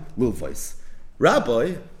Rabbi Lilvais.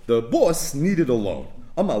 Rabbi, the boss, needed a loan.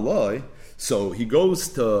 Amaloi, so he goes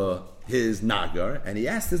to his nagar, and he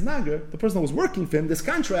asked his nagar, the person that was working for him, this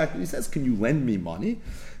contractor, he says, can you lend me money?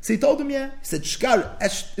 So he told him, yeah. He said, Shkar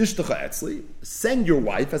ishtacha etzli, send your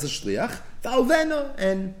wife as a shliach, v'alvena,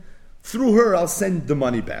 and through her I'll send the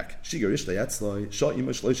money back. In the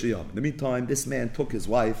meantime, this man took his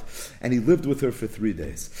wife, and he lived with her for 3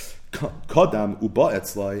 days. Kodam uba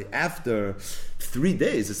etzlai. After 3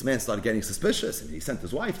 days, this man started getting suspicious, and he sent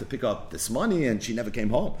his wife to pick up this money, and she never came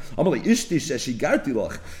home. What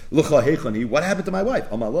happened to my wife?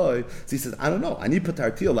 So he says, I don't know.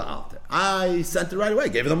 I sent her right away,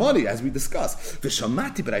 gave her the money, as we discussed.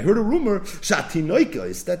 But I heard a rumor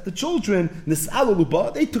that the children,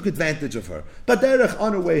 they took advantage of her. But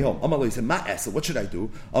on her way home, he said, what should I do?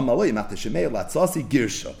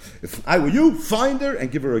 If I were you, find her and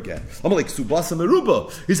give her again. He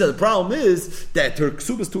said, the problem is that her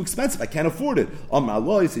ksuba is too expensive. I can't afford it.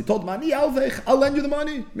 So he told him, I'll lend you the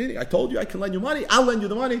money. Meaning, I told you I can lend you money. I'll lend you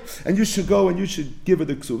the money, and you should go and you should give her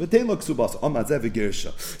the ksuba.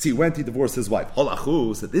 So he went, he divorced his wife.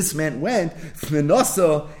 So this man went,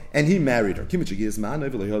 and he married her.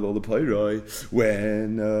 When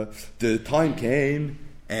the time came,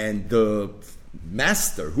 and the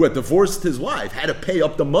master who had divorced his wife had to pay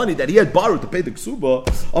up the money that he had borrowed to pay the ksuba.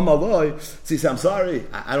 So he said, I'm sorry,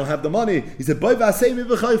 I don't have the money. He said, you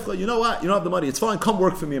know what? You don't have the money. It's fine. Come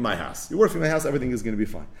work for me in my house. You work for me in my house, everything is going to be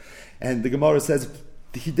fine. And the Gemara says,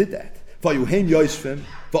 he did that. So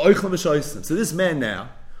this man now,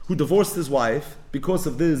 who divorced his wife because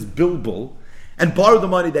of this bilbul, and borrowed the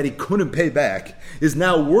money that he couldn't pay back, is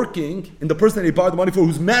now working in the person that he borrowed the money for,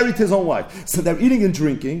 who's married to his own wife. So they're eating and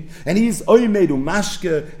drinking, and he's oimedu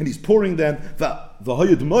mashke, and he's pouring them,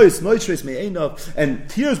 and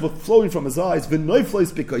tears were flowing from his eyes, and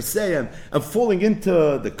falling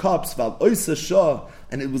into the cups,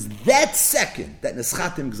 and it was that second that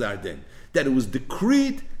Neschatim Gzardin, that it was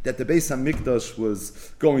decreed that the Beis HaMikdash was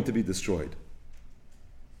going to be destroyed.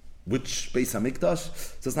 Which Beis HaMikdash?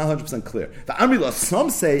 So it's not 100% clear.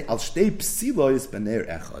 Some say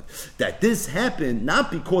that this happened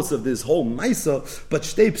not because of this whole Maisa, but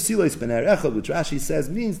Shtei Psilois B'ner Echad, which Rashi says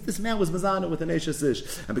means this man was Mazana with an Eishes Ish.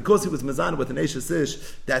 And because he was Mazana with an Eishes Ish,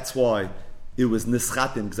 that's why it was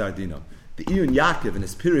Nischatim Gzardina. The Iyun Yaakov in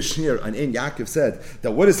his Pirush here on Ein Yaakov said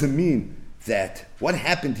that what does it mean that what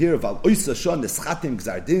happened here of Al-Oysa Shon Neschatim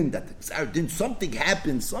Gzardin, that the Gzardin, something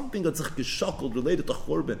happened, something that's geshackles related to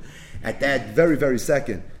Churban at that very, very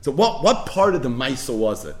second. So what part of the Maisa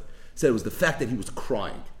was it? Said it was the fact that he was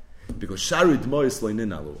crying. Because Sharid Mois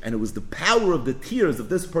Loininalu. And it was the power of the tears of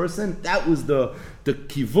this person, that was the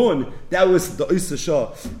kivun, that was the Oysa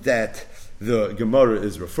Shah that the Gemara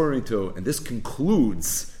is referring to. And this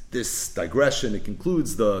concludes this digression. It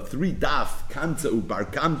concludes the 3 daf, Kamsa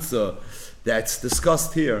Ubar Kamsa, that's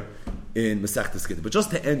discussed here in Masechtas Gittin. But just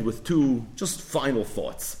to end with 2 just final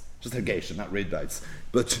thoughts, just Hagesh, not Redites,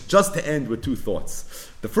 but just to end with 2 thoughts.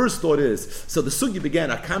 The first thought is, so the sugya began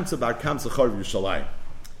at Kamsa Bar Kamsa Charav Yerushalayim.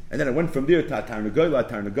 And then it went from there to Tarnagoyla,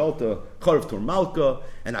 Tarnagolta, Charav Tormalka,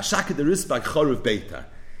 and Ashaka the Risbag Charav Beitar.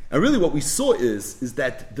 And really what we saw is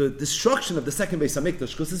that the destruction of the second Beis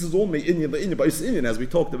HaMikdash, because this is all Inyan, as we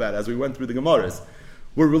talked about, as we went through the Gemaras,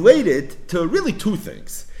 were related to really 2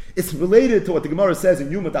 things. It's related to what the Gemara says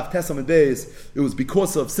in Yuma Daf Tesam and Beis. It was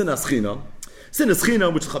because of Sinas China. Sinas China,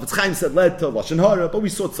 which Chavetz Chaim said led to Lashon Hara, but we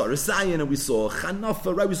saw Tzaras Zayin and we saw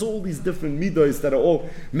Chanafa, right? We saw all these different midos that are all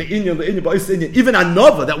Me'inyan, Le'inyan, Ba'is Inyan. Even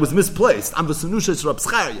Anova that was misplaced, Amvasanusha Rab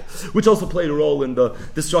Scharia, which also played a role in the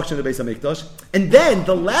destruction of the Beis HaMikdash. And then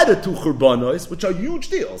the latter 2 Churbanos, which are huge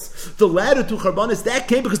deals. The latter 2 Churbanos, that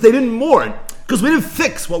came because they didn't mourn. Because we didn't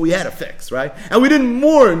fix what we had to fix, right? And we didn't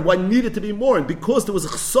mourn what needed to be mourned because there was a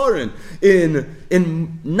chesaron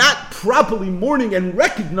in not properly mourning and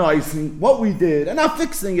recognizing what we did and not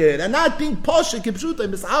fixing it and not being pasha kipshuta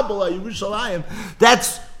misabala Yerushalayim.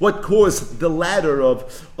 That's what caused the ladder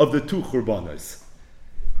of the 2 churbanos.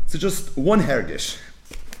 So just one hergish.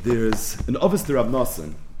 There's an Avos de Rav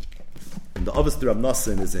Nosson, and the Avos de Rav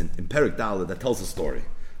Nosson is in Perek Dalet that tells a story.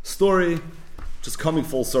 Story just coming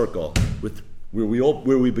full circle with where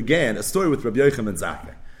we began, a story with Rabbi Yochanan ben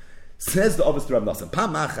Zakkai. Says the Avos de Rav Nosson,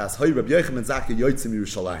 Pam achas hoy Rabbi Yochanan ben Zakkai yotzim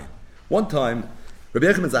Yerushalayim. One time, Rabbi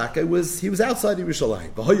Yochanan ben Zakkai was outside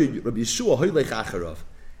Yerushalayim. V'hoy Rabbi Yeshua hoy lech acharav,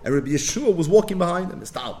 and Rabbi Yeshua was walking behind him.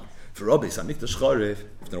 Mistalman. For Rabbi Beis Charev,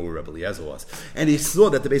 if you know where Rabbi Eliezer was, and he saw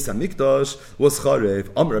that the Beis Hamikdash was Charev.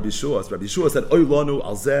 Rabbi Yeshua said, "Oy lanu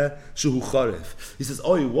al zeh shuhu Charev." He says,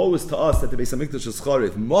 "Oy, woe is to us that the Beis Hamikdash is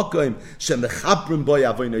Charev. Makom shemechaprim boy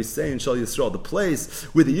avoynosei Shal Yisrael, the place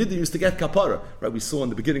where the Yidden used to get kapara." Right? We saw in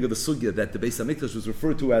the beginning of the sugya that the Beis Hamikdash was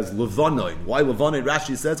referred to as Levanoin. Why Levanoin?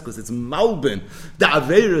 Rashi says because it's Malbin, the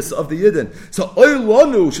Averis of the Yidden. So Oy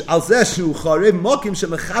lanu al zeh shuhu Charev. Makom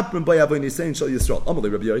shemechaprim boy avoynosei Shal Yisrael. Amalei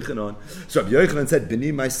Rabbi Yochanan. So Rabbi Yochanan said,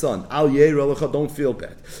 "B'ni, my son, al yeir, don't feel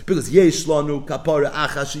bad, because yesh lanu kapara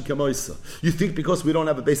achashi kamoisa. You think because we don't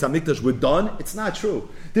have a Beis Hamikdash we're done? It's not true.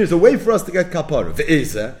 There's a way for us to get kapara.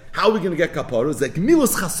 Ve'ezeh, how are we going to get kapara? It's like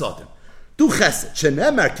milus chasadim, do chesed.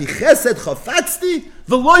 Shenemar ki chesed chafatzti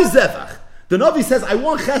v'loy zevach. The Navi says, I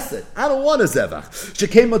want chesed. I don't want a zevach.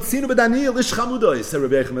 Shekei motzinu b'Daniel ish chamudoy, said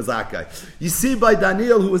Rabbi Yochanan ben Zakkai. You see by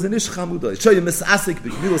Daniel, who was an ish chamudoy. Shoyu misasik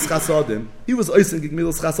b'gmilos chasadim. He was oising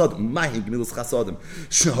gmilos chasadim. Mahi gmilos chasadim.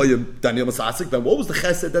 Shoyu Daniel misasik. Then what was the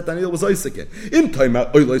chesed that Daniel was oising in? Im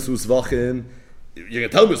toimer oilos usvachim. You can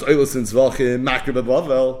tell me it was oilos in zvachim, makri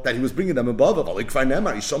b'Bavel, that he was bringing them in Bavel. But like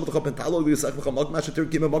Nemar, Yisham t'chop and talo l'yisach v'cham magma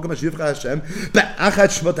shetir kima magma shivcha Hashem. Be'achad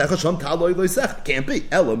shmot echad talo l'yisach. Can't be.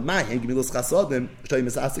 Elo mahi gmilos chasadim. Shoyu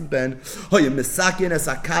misasik ben. Hoyu misakin es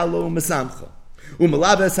akalo misamcha.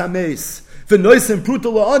 Umelav es hameis. V'noisim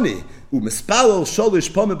pruta la'ani. U'mispalel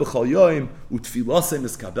sholish pome b'chol yoim. U'tfilosem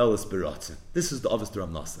eskabelis beratzim. This is the Avos de Rav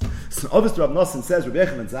Nosson. So the Avos de Rav Nosson says, Rabbi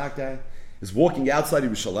Yochanan ben Zakkai is walking outside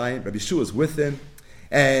Yerushalayim. Rabbi Yeshua is with him,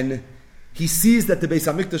 and he sees that the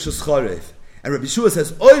Beis Hamikdash is Charev. And Rabbi Yeshua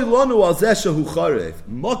says, "Oy lanu al zeh shehu Charev,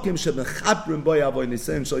 mokim shemechaprim boy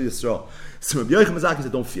avoynosei Shal Yisrael." So Rabbi Yochanan ben Zakkai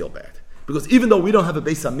said, "Don't feel bad, because even though we don't have a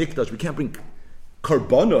Beis Hamikdash, we can't bring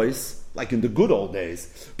karbanos like in the good old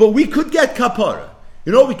days, but we could get kapara.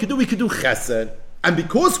 You know what we could do? We could do chesed, and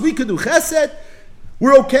because we could do chesed,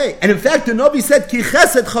 we're okay. And in fact, the Navi said, Ki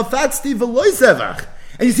chesed chafatzti v'loy zevach."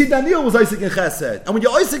 And you see, Daniel was Isaac in Chesed. And when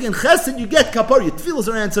you're Isaac in Chesed, you get kapar. Your tefillos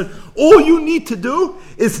are answered. All you need to do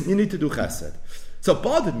is you need to do Chesed. So it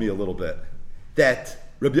bothered me a little bit that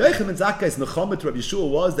Rabbi Yochanan ben Zakkai's nechama to Rabbi Yeshua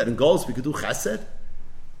was that in Golos we could do Chesed.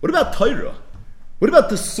 What about Torah? What about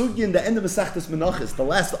the sugi in the end of Masechtas Menachos, the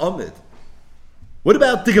last Amid? What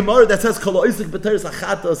about the Gemara that says Kol Isaac b'Teres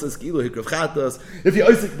Achatas as Kilu Hikrav Chatas? If you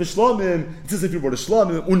Isaac b'Shlamim, it says if you were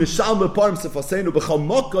Shlamim, U'Neshama Parim Sefaseinu B'Chal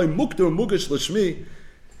Makai Mukter Mugash L'Shmi.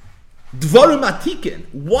 Dvarim Atikin.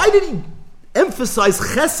 Why did he emphasize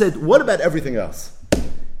Chesed? What about everything else?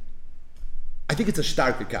 I think it's a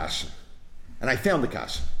starke kasha, and I found the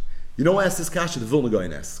kasha. You know who asked this kasha? The Vilna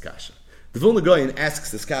Gaon asked this kasha. The Vilna Gaon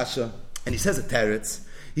asks this kasha, and he says a teretz.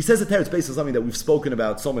 He says the teretz based on something that we've spoken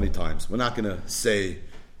about so many times. We're not going to say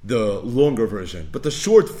the longer version, but the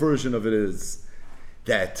short version of it is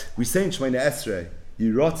that we say in Shemona Esrei,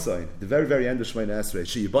 Yiratzain, the very, very end of Shemona Esrei,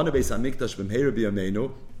 Sheyibana Beis HaMikdash b'mheira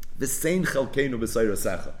b'yameinu, v'sein chalkeinu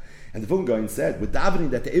b'sayrasecha. And the Vilna Gaon said, we're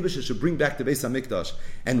davening that the Eibusha should bring back the Beis HaMikdash.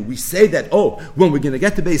 And we say that, when we're going to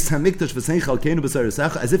get the Beis HaMikdash, v'sein chalkeinu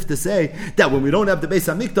b'sayrasecha, as if to say that when we don't have the Beis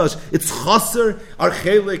HaMikdash, it's chaser, our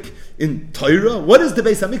chelik in Torah. What does the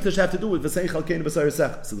Beis HaMikdash have to do with v'sein chalkeinu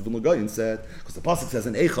b'sayrasecha? So the Vilna Gaon said, because the Pasuk says,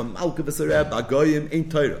 in Eicha malka v'sareb agoyim ein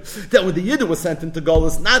Torah, that when the Yidden was sent into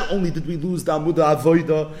Golus, not only did we lose the Amud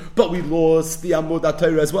HaAvoida, but we lost the Amud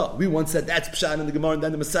HaTorah as well. We once said that's Pshan in the Gemara, and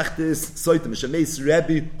then the Masechtes, Soitim, Shemeis,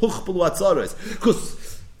 Rebbe,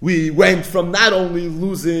 because we went from not only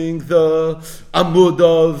losing the Amud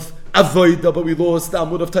of Avoida, but we lost the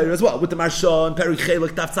Amud of Torah as well, with the Marshan, Peri Chelik,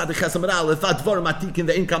 Taf Tzaddik Chesam Aleph, Advar Matikin,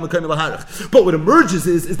 the Inkam Akoyim Laharach. But what emerges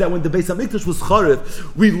is that when the Beis HaMikdash was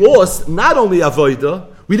Charif, we lost not only Avoida,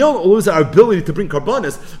 we don't lose our ability to bring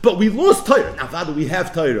karbanis, but we lost Torah. Now, Father, we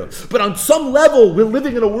have Torah. But on some level, we're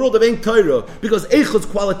living in a world of ain't Torah, because Eichos,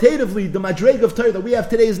 qualitatively, the Madrega of Torah that we have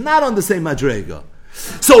today is not on the same Madrega.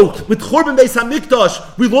 So, with Churban Beis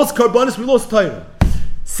HaMikdash, we lost karbanis, we lost Torah.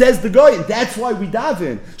 Says the guy, and that's why we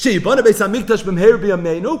daven. Sheibana Beis HaMikdash b'mheir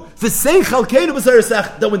b'yameinu, v'sein chalkeinu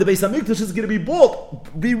b'sarasech. That when the Beis HaMikdash is going to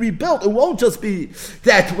be rebuilt, it won't just be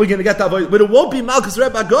that we're going to get that, but it won't be Malchus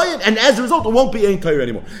Reb HaGoyin, and as a result, it won't be Ein Torah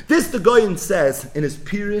anymore. This the Goyin says in his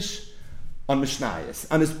Pirish on Mishnayos,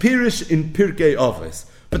 on his Pirish in Pirkei Avos.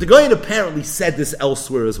 But the Goyin apparently said this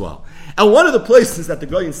elsewhere as well. And one of the places that the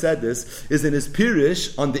Goyin said this is in his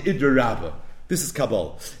Pirish on the Idra Rabbah. This is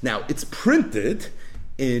Kabbalah. Now, it's printed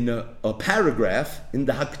in a paragraph in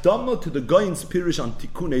the Hakdama to the Goyin's Pirish on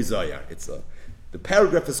Tikunei Zayar. The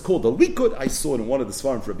paragraph is called the Likud. I saw it in one of the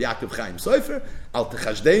Svarim for Yaakov Chaim Sofer, Al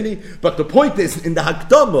Techashdeni. But the point is, in the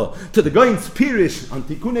Hakdama to the Goyin's Pirish on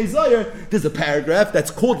Tikunei Zayar, there's a paragraph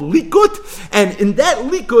that's called Likud, and in that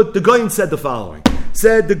Likud, the Goyin said the following.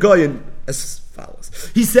 Said the Goyin as follows.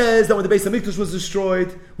 He says that when the Beis HaMikdash was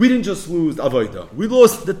destroyed, we didn't just lose Avodah. We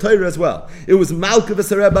lost the Torah as well. It was Malka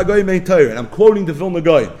v'Sareb HaGoyim ein Torah. And I'm quoting the Vilna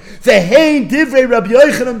Gaon. V'hein divrei Rabbi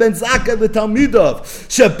Yochanan ben Zakkai l'Talmidov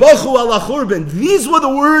shebachu al HaChurban. These were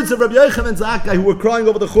the words of Rabbi Yochanan ben Zakkai who were crying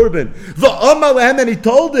over the Churban. V'amar lehem, and he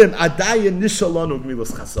told him, Adayin nishalanu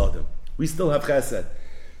gmilos chasadim. We still have chesed.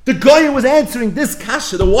 The Goyin was answering this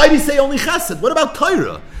kasha. Why did he say only chesed? What about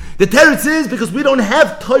Torah? The teretz is because we don't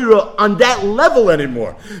have Torah on that level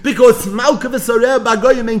anymore. Because Malka v'Sareh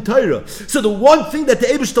b'Agoyim ain't Torah. So the one thing that the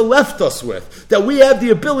Eibishter left us with, that we have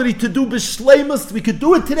the ability to do b'shleimus, we could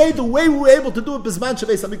do it today the way we were able to do it b'zman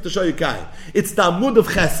sheveis hamikdash hayikayim. It's the Amud of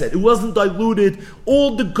Chesed. It wasn't diluted.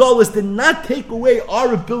 All the Golas did not take away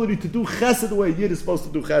our ability to do Chesed the way Yid is supposed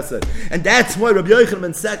to do Chesed. And that's why Rabbi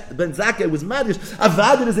Yochanan ben Zakkai was madish.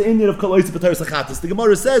 Avad is the Indian of Kolois b'Torah Sachatis. The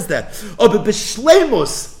Gemara says that. Oh, but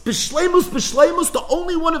b'shleimus, the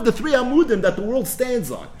only one of the three amudim that the world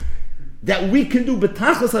stands on, that we can do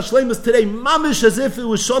betachas hashleimus today, mamish as if it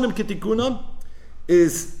was shonim ketikunam,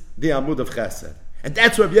 is the amud of chesed. And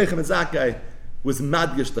that's where Rabbi Yochanan Zakkai was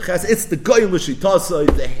madgish the chesed. It's the goyim l'shitasa,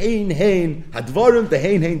 the hein hadvarim, the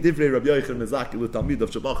hein divrei Rabbi Yochanan Zakkai l'talmid of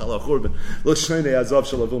shabach ala churban l'shnei azav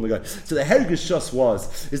shalavil nagai. So the hergish just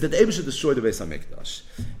is that the Eibusha destroyed the Beis HaMikdash,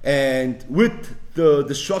 and with the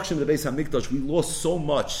destruction of the Beis HaMikdash, we lost so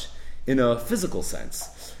much in a physical sense.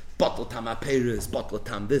 Batla tam aperis, batla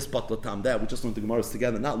tam this, batla tam that. We just learned the Gemaras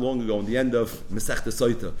together not long ago in the end of Masechta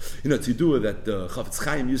Soita. To do that Chavetz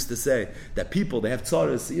Chaim used to say that people, they have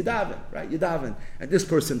tzaras, you daven, right? You daven. And this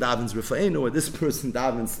person davens Rifa'enu, and this person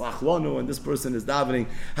davens Slach Lanu, and this person is davening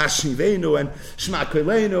Hashivenu, and Shema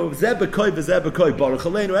Koleinu, Zebekoi, V'Zebekoi, Baruch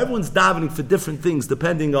Aleinu. Everyone's davening for different things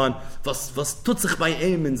depending on was tutzich by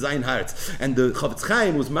aim in sein Herz. And the Chavetz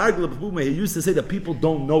Chaim was Margul B'Buma, he used to say that people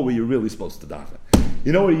don't know where you're really supposed to daven.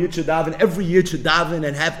 You know what a Yid should daven? Every Yid should daven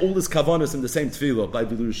and have all his kavanos in the same tefillah by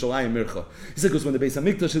Bilu Yerushalayim Mircha. He said, because when the Beis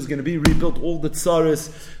HaMikdash is going to be rebuilt, all the tzaris,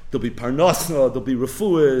 there'll be parnasna, there'll be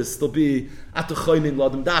refuas, there'll be atachoinin,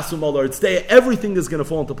 ladam dasum, all it's there. Everything is going to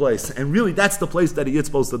fall into place. And really, that's the place that a Yid's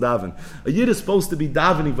supposed to daven. A Yid is supposed to be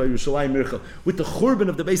davening by Yerushalayim Mircha. With the churban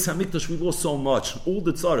of the Beis HaMikdash, we lost so much, all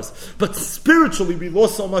the tzaris. But spiritually, we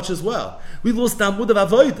lost so much as well. We lost the amud of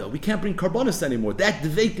avodah. We can't bring karbonis anymore. That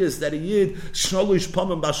dveikus that a Yid, shalish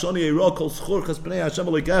pamim bashani eira kol schur chas b'nei Hashem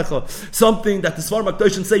alekecha, something that the Svarim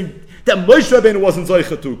HaKadoshim say that Moshe Rabbeinu wasn't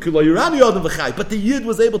zoicha to, kilo yirani yodem v'chai, but the Yid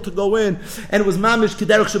was able to go in, and it was mamish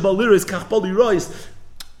kederach shabaliris kachbali rois,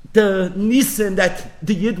 the nisim that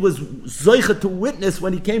the Yid was zoicha to witness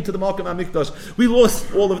when he came to the Malkam HaMikdash. We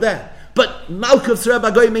lost all of that. But Malchus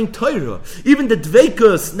Rebbe Goy main Torah, even the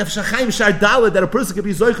Dveikus, Nefshachayim Shardala, that a person could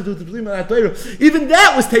be Zoicha to the Torah, even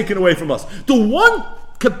that was taken away from us. The one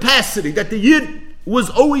capacity that the Yid was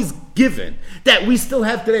always given, that we still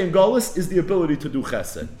have today in Golus, is the ability to do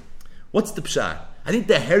Chesed. What's the Pshat? I think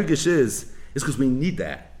the Hergish is because we need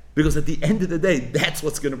that. Because at the end of the day, that's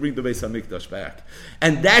what's going to bring the Beis HaMikdash back.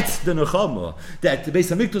 And that's the Nechama, that the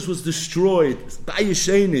Beis HaMikdash was destroyed, Bayis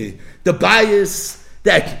Sheni, the bias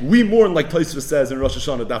that we mourn, like Tosfos says in Rosh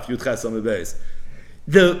Hashanah, Daf Yud Ches Amud Beis.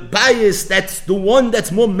 The bias, that's the one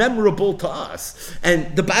that's more memorable to us.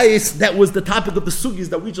 And the bias that was the topic of the sugis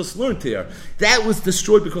that we just learned here, that was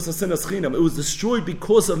destroyed because of Sinas Chinam. It was destroyed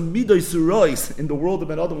because of Midoi Surois in the world of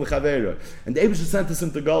Ben Adam L'Chaveira. And the Eibusha sent us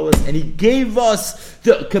into Galus, and he gave us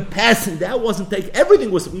the capacity. That wasn't taken. Everything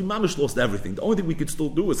was, we mamish lost everything. The only thing we could still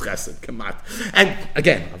do was Chesed, Kamat. And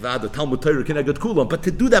again, Avad, the Talmud Torah, Kineged Kulam, but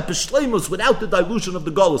to do that B'Shleimus without the dilution of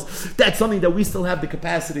the Galus, that's something that we still have the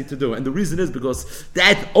capacity to do. And the reason is because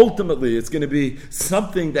that ultimately it's going to be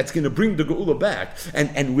something that's going to bring the Geula back.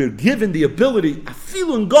 And we're given the ability,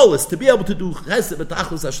 afilu in Golus, to be able to do Chesed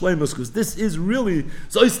v'Tachlis HaShleimus, because this is really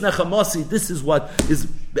Zois Nechamasi. This is what is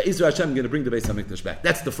Be'ezer Hashem going to bring the Beis HaMikdash back.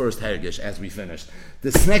 That's the first Hergish as we finished.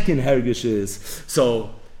 The second Hergish is,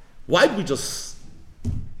 so why did we just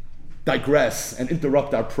digress and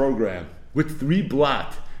interrupt our program with 3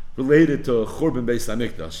 blot related to Churban Beis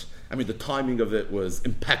HaMikdash? I mean, the timing of it was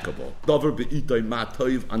impeccable. Dover be'itoy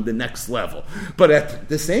ma'toiv on the next level. But at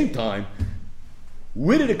the same time,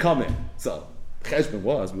 where did it come in? So, Cheshbon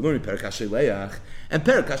was, we're learning Perek HaSheleach, and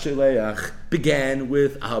Perek HaSheleach began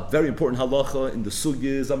with a very important halacha in the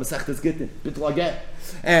sugyas of Masechtas Gittin, Bittul HaGet.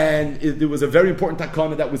 And there was a very important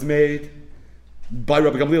takana that was made by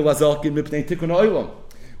Rabbi Gamliel Lazalkin, Mipnei Tikkun Olam.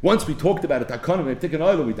 Once we talked about a takana,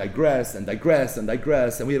 we digressed,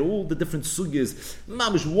 and we had all the different sugyas,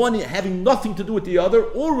 mamish, one having nothing to do with the other,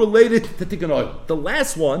 all related to Tikkun Olam. The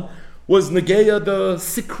last one was Negeya the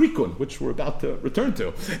Sikrikun, which we're about to return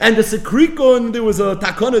to. And the Sikrikun, there was a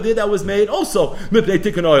takana there that was made also Mipnei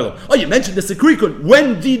Tikkun Olam. Oh, you mentioned the Sikrikun.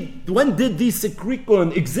 When did the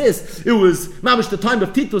Sikrikun exist? It was mamish the time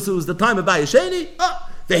of Titus, it was the time of Bayesheni.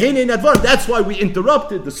 That's why we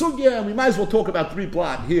interrupted the sugya, and we might as well talk about 3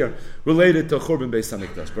 blot here related to Churban Beis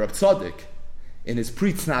HaMikdash. But Rab Tzaddik, in his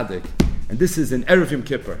Pre-Tzaddik, and this is in Erev Yom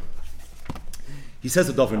Kippur, he says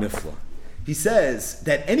a davar nifla. He says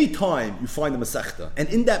that any time you find a Masechta, and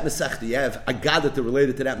in that Masechta you have a Gadata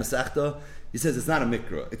related to that Masechta, he says it's not a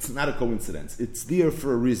mikra, it's not a coincidence, it's there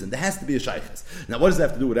for a reason. There has to be a shaykhs. Now what does that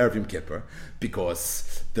have to do with Erev Yom Kippur?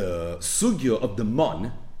 Because the sugya of the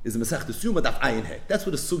mon is a Masechtas Yuma Daf Ayin Hey. That's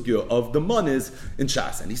what the sugya of the mon is in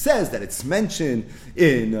Shas. And he says that it's mentioned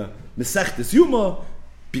in Masechtas Yuma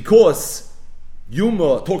because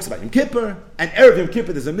Yuma talks about Yom Kippur, and Erev Yom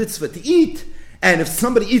Kippur there's a mitzvah to eat, and if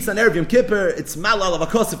somebody eats on Erev Yom Kippur, it's Malal of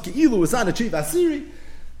Akosov Ke'ilu, it's on a Chiv Asiri.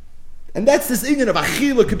 And that's this Indian of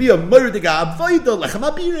Achila, could be a Murdiga, Abvaida, Lechem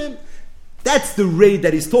Abirim. That's the raid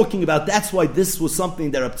that he's talking about. That's why this was something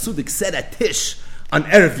that Rab Tzaddik said at Tish on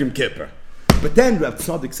Erev Yom Kippur. But then Rab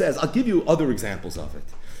Tzaddik says, I'll give you other examples of it.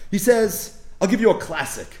 He says, I'll give you a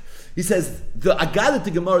classic. He says, the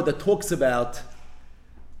Agadah Gemara that talks about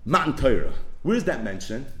Matan Torah, where is that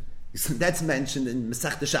mentioned? That's mentioned in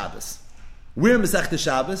Masechta Shabbos. Where in Masechta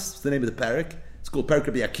Shabbos? It's the name of the parak. It's called Parak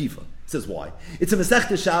Rabbi Akiva. He says why? It's a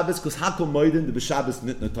Masechta Shabbos because Hakol Moedin the B'Shabbos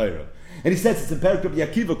Nitna Torah. And he says it's in Parak Rabbi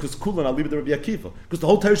Akiva because Kulan, I'll leave it to Rabbi Akiva. Because the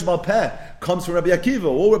whole Torah Shabbat Peh comes from Rabbi Akiva.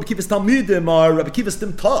 Or Rabbi Akiva's Talmidim, or Rabbi Akiva's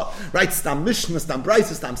Timta. Right? Stam Mishnah, Stam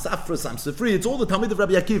Brisa, Stam Safra, Stam Sifri. It's all the Talmid of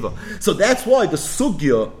Rabbi Akiva. So that's why the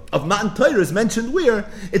Sugya of Matan Torah is mentioned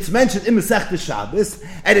where? It's mentioned in Masechta Shabbos,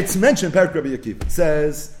 and it's mentioned in Parak Rabbi Akiva. It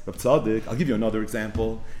says, Rab Tzaddik, I'll give you another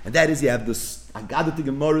example, and that is you have this Agadat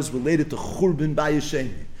Gemaras related to Churban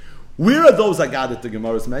Bayesheni. Where are those Agadat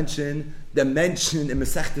Gemaras mentioned? They're mentioned in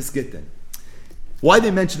Masechtas Gittin. Why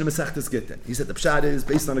they mention in Masechtas Gittin? He said the pshat is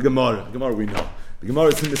based on a Gemara. The Gemara we know. The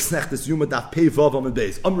Gemara is in Masechtas Yuma Daf Pei Vav Amud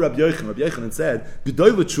Beis. Rabbi Yochanan said,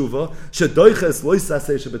 "G'doy l'tshuva shedoicha es lois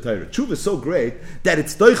nasei shebetayra." Tshuva is so great that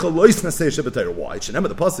it's doicha lois nasei shebetayra. Why? Shneimah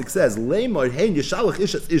the pasuk says, "Leimor hein yishalach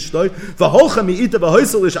ishes ishtoi v'holcha mi'ita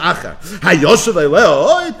v'hoisel ish achar hayoshev eleo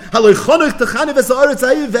oid haloichonich techane v'saaretz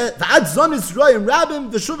hayi v'ad zon Yisroel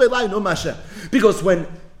rabim v'shuv elai no mashem." Because when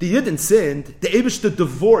the Yidden sinned, the Eibishter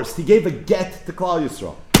divorced. He gave a get to Klal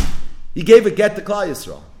Yisrael.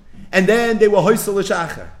 And then they were hoysel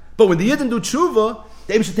l'shacher. But when the Yidden do tshuva,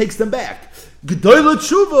 the Eibishter takes them back. G'dayla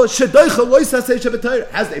tshuva shedaycha lois hasei shebetayr.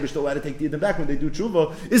 Has the Eibush allowed to take the Yidden back when they do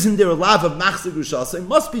tshuva? Isn't there a lav of machzir gushasa? It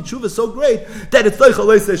must be tshuva so great that it's daycha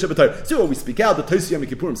lois hasei shebetayr. See what we speak out the Tosi Yom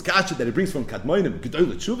Kippur's kasha that it brings from Kadmonim.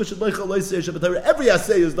 G'dayla tshuva shedaycha lois hasei shebetayr. Every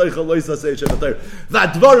hasei is daycha lois hasei shebetayr.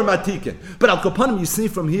 V'advarim atiken. But al kapanim you see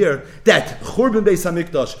from here that Churban Beis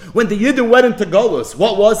Hamikdash when the Yidden went into Golus,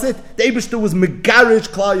 what was it? The Eibush was megarish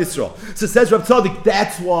Klal Yisrael. So says Rav Tzaddik,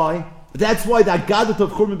 that's why the Agadah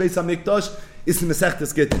of Churban Beis Hamikdash is in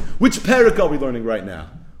Masechtas Gittin. Which parak are we learning right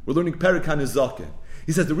now? We're learning Parak HaNezakin.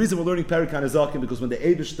 He says the reason we're learning Parak HaNezakin because when the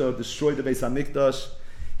Eibishter destroyed the Beis Hamikdash,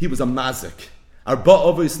 he was a mazik. Arba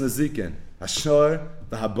Avos Nezikin, Hashor,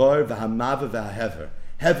 V'Habar, V'Hamava, V'Hahever.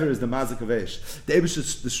 Hever is the mazik of Eish. The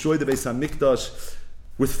Eibishter destroyed the Beis Hamikdash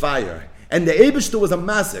with fire. And the Eibishter was a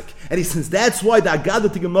mazik. And he says that's why the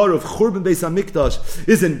Agadah Gemara of Churban Beis Hamikdash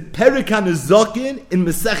is in Parak HaNezakin in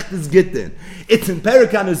Masechtas Gittin. It's in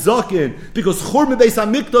Parak HaNezakin because Churban Beis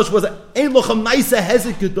Hamikdash was ein loch a ma'aseh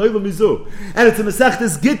hezek gedolim mizu. And it's in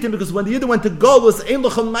Masechtas Gittin because when the Yidden went to Golus, ein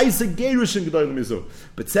loch a ma'aseh gerushin gedolim mizu.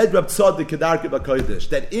 But said Rab Tzaddik Kedarke B'Kodesh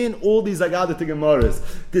that in all these Agadah Gemaras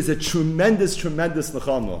there's a tremendous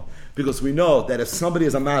nechama because we know that if somebody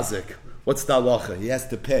is a mazik, what's the halacha? He has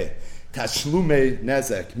to pay. Tashlume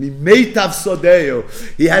nezek. Mimeitav sodeo.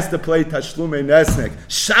 He has to play Tashlume nezek.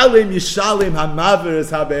 Shalim yishalim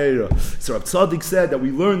hamaveres habeira. So Rab Tzaddik said that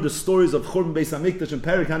we learned the stories of Churban Beis Hamikdash and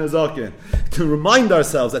Parak HaNezakin to remind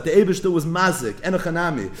ourselves that the Eibishter was mazik,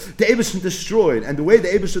 enochanami. The Eibishter destroyed, and the way the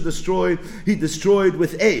Eibishter destroyed, he destroyed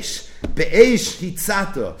with Eish. Be'eish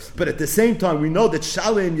hitzata. But at the same time, we know that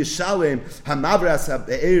Shalim yishalim hamaveres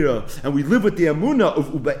habeira, and we live with the Amunah of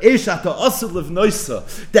Ube'eish ata asad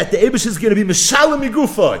levnoisa, that the Eibush is going to be Mishalim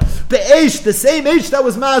Migufay. Be'esh, the same Eish that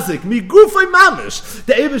was Mazik. Migufay Mamish.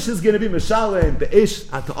 The Eibush is going to be Mishalim.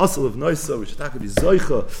 Be'esh, at the Asal of Noisa, which is be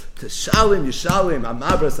Zoicha, to Shalim, Yishalim,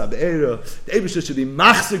 Amabras, Abe'era. The Eibush should be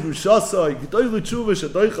Machzig, Rushasai, G'doy L'tshuva,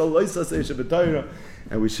 Shadoicha, Loisa, Seisha, B'tayra.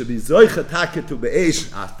 And we should be Zoicha Taka to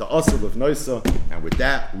Be'esh, at the Asal of Noisa. And with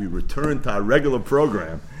that, we return to our regular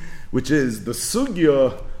program, which is the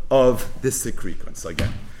Sugya of this Sikrikon. So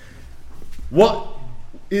again, what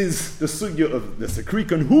is the sugya of the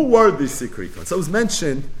Sikrikon? Who were these Sikrikon? So it was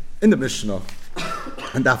mentioned in the Mishnah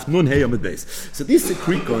and Daf Nun Hey Amud Beis. So these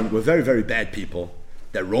Sikrikon were very, very bad people.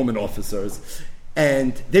 They're Roman officers,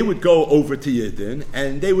 and they would go over to Yidden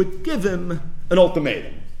and they would give him an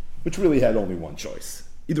ultimatum, which really had only one choice: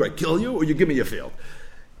 either I kill you or you give me your field.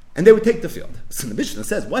 And they would take the field. So the Mishnah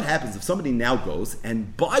says, what happens if somebody now goes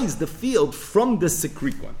and buys the field from the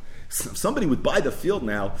Sikrikon? So if somebody would buy the field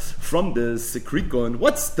now from the Sikrikon,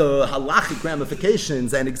 what's the halachic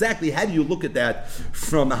ramifications, and exactly how do you look at that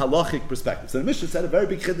from a halachic perspective? So the Mishnah said a very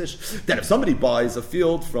big chiddush that if somebody buys a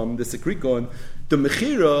field from the Sikrikon, the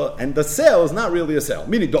mechira and the sale is not really a sale.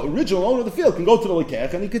 Meaning the original owner of the field can go to the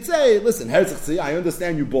lekech and he could say, listen, Herzachzi, I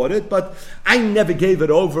understand you bought it, but I never gave it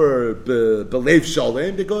over belev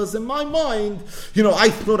shalem because in my mind, I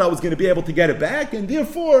thought I was going to be able to get it back, and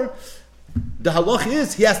therefore the halach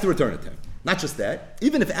is he has to return it to him. Not just that,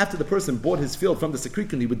 even if after the person bought his field from the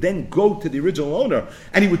Sikrikon, he would then go to the original owner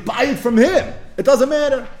and he would buy it from him. It doesn't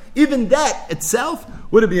matter. Even that itself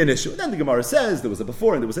wouldn't be an issue. And then the Gemara says there was a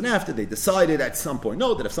before and there was an after. They decided at some point,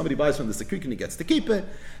 no, that if somebody buys from the Sikrikon, he gets to keep it.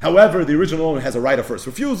 However, the original owner has a right of first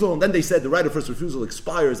refusal. And then they said the right of first refusal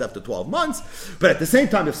expires after 12 months. But at the same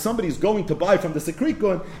time, if somebody's going to buy from the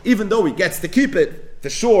Sikrikon, even though he gets to keep it, for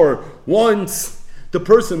sure, once the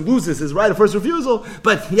person loses his right of first refusal,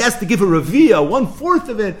 but he has to give a revia, 1/4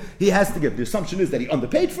 of it, he has to give. The assumption is that he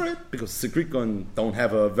underpaid for it, because Sikrikon don't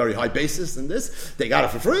have a very high basis in this. They got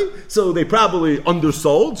it for free, so they probably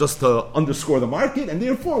undersold, just to underscore the market, and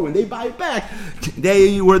therefore, when they buy it back,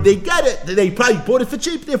 they get it, they probably bought it for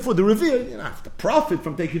cheap, therefore the revia, have to profit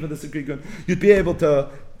from taking from the Sikrikon, you'd be able to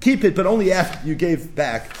keep it, but only after you gave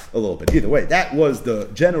back a little bit. Either way, that was the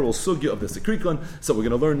general sugya of the Sikrikon. So we're going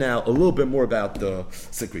to learn now a little bit more about the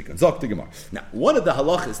Sikrikon. Zok the Gemara. Now, one of the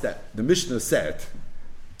halachas that the Mishnah said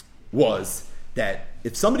was that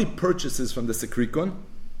if somebody purchases from the Sikrikon,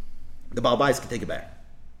 the Baal Bayis can take it back.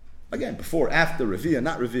 Again, before, after, Revia,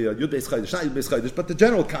 not Revia, Yud Beis Chaydish, not Yud Beis Chaydish, but the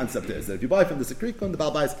general concept is that if you buy from the Sikrikon, the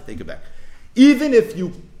Baal Bayis can take it back. Even if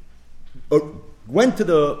you went to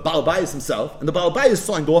the Baal Bayis himself, and the Baal Bayis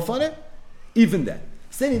signed off on it, even then.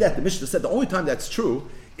 Saying that, the Mishnah said the only time that's true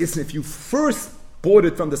is if you first bought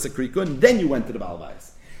it from the Sikrikon, then you went to the Baal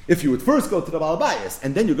Bayis. If you would first go to the Baal Bayis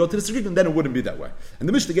and then you go to the Sikrikon, then it wouldn't be that way. And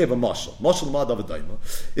the Mishnah gave a mashal. Mashal ma'ad avadayma.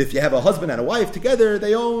 If you have a husband and a wife together,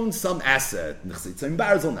 they own some asset. Maybe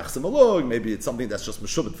it's something that's just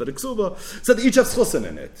meshubit for the ksuba. So they each have schusin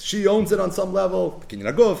in it. She owns it on some level.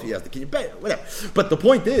 Kinyan aguf, he has the kinyan pay, whatever. But the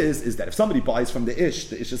point is that if somebody buys from the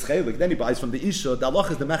ish is chelik, then he buys from the isha, the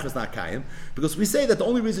halach is the mechar is not kayim, because we say that the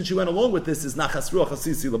only reason she went along with this is nachas ruach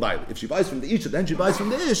hasisi l'bayli. If she buys from the isha, then she buys from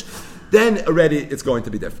the ish, then already it's going to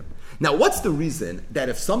be different. Now, what's the reason that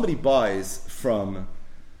if somebody buys from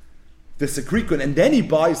the Sikrikun and then he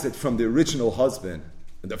buys it from the original husband,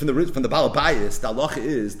 from the Baal Bayis, the halacha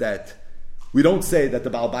is that we don't say that the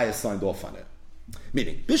Baal Bayis signed off on it.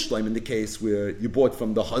 Meaning, Bishloim in the case where you bought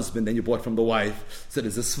from the husband, then you bought from the wife, so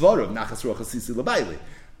there's a svara of nachas ruach hasisi l'bayli.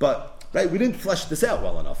 But, right, we didn't flesh this out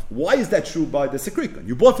well enough. Why is that true by the Sikrikun?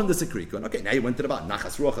 You bought from the Sikrikun. Okay, now you went to the Baal.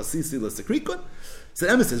 Nachas ruach hasisi l'Sikrikun. So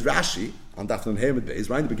the Emes says, Rashi, on Daf Nun Hey Amud Beis,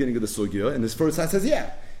 right in the beginning of the Sugya, in his first side says,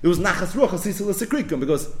 yeah, it was Nachas Ruach HaSisi L'Sikrikun,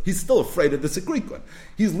 because he's still afraid of the Sikrikun.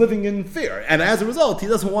 He's living in fear. And as a result, he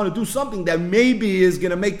doesn't want to do something that maybe is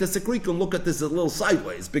going to make the Sikrikun look at this a little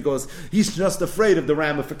sideways, because he's just afraid of the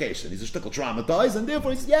ramification. He's a shtickle traumatized, and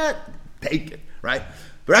therefore he says, yeah, take it, right?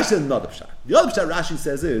 But Rashi has another pshat. The other pshat Rashi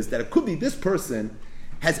says is that it could be this person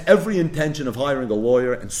has every intention of hiring a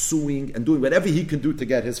lawyer and suing and doing whatever he can do to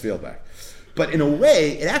get his field back. But in a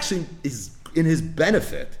way, it actually is in his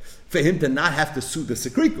benefit for him to not have to sue the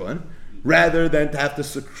Sikrikun rather than to have to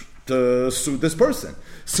sue this person.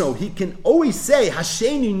 So he can always say,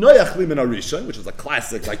 Hasheni noyach li min harishon, which is a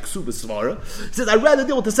classic, like Ksuba Svara. He says, I'd rather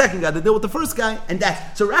deal with the second guy than deal with the first guy. And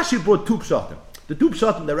that. So Rashi brought two pshatim. The two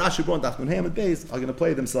pshatim that Rashi brought in Daf Nun Hey Amud Beis are going to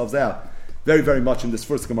play themselves out very, very much in this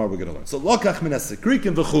first Gemara we're going to learn. So, lokach min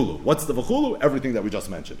ha-sikrikin v'chulu. What's the v'chulu? Everything that we just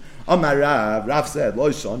mentioned. Amar Rav said, lo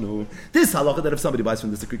shanu. This halacha that if somebody buys from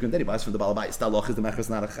the sikrikin, then he buys from the Baal Bayis. That halacha is the mechas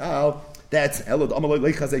narachal. That's elod amaloi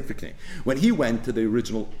leichazek v'knei. When he went to the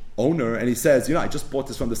original owner and he says, I just bought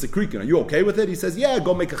this from the sikrikin. Are you okay with it? He says, yeah,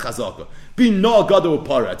 go make a chazaka. Be no gadu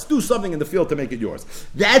paretz. Do something in the field to make it yours.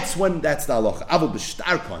 That's the halacha. Avol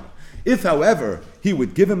b'shtar kana. If, however, he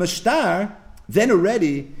would give him a shtar, then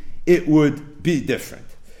already it would be different.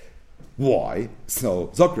 Why? So,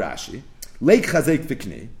 Zok Rashi, Leik Chazek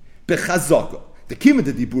Vikni, Bechazoko. The Kima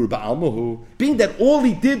de Dibur Ba'almahu, being that all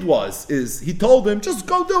he did is he told him, just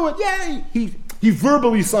go do it. Yay! He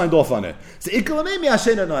verbally signed off on it. So,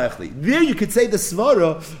 there you could say the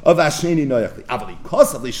svara of Asheni Noyachli.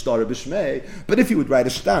 But if you would write a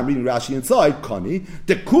shtar, reading Rashi inside, Kani,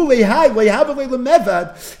 the Kulei Hai,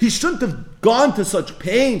 Lemevad, he shouldn't have gone to such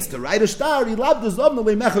pains to write a shtar. He loved the Zobna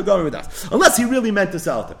Lemecha going with us. Unless he really meant to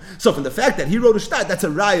sell it to him. So, from the fact that he wrote a shtar, that's a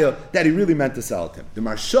raya that he really meant to sell it to him. The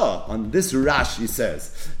Marsha, on this Rashi,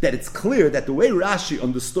 says that it's clear that the way Rashi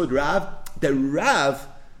understood Rav, that Rav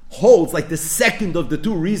holds like the second of the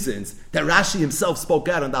two reasons that Rashi himself spoke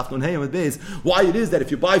out on Daf Nun Hey Amud Beis, why it is that if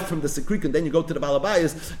you buy from the Sikrik and then you go to the Baal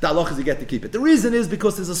Bayis, the halach is you get to keep it. The reason is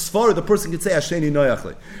because there's a svara, the person can say Hasheni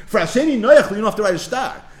Noyachli. For Hasheni Noyachli, you don't have to write a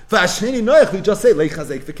shtar. For Hasheni Noyachli, just say Leich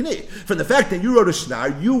Hazek V'Knei. From the fact that you wrote a shtar,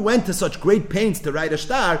 you went to such great pains to write a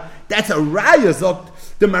shtar, that's a raya, zokt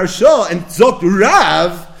the Marsha and zokt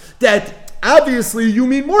Rav, that obviously you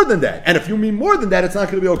mean more than that. And if you mean more than that, it's not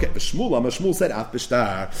going to be okay. But Shmuel said, Af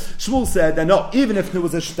b'shtar. Shmuel said that no, even if there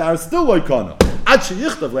was a shtar, still loikana. Ad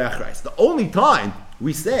sheyichtav le'achrais. The only time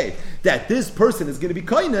we say that this person is going to be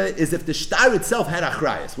koina is if the shtar itself had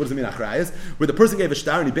achrayas. What does it mean achrayas? Where the person gave a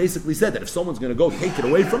shtar and he basically said that if someone's going to go take it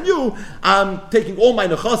away from you, I'm taking all my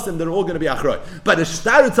nechasim, they're all going to be achrayas. But the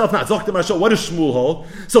shtar itself not. Zok Marsha, what does Shmuel hold?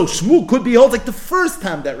 So Shmuel could be held like the first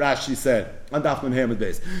time that Rashi said on Daf Nun Hey Amud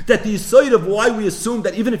Beis, that the yisoid of why we assume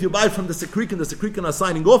that even if you buy from the Sikrikin are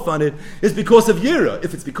signing off on it, is because of Yira.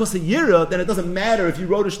 If it's because of Yira, then it doesn't matter if you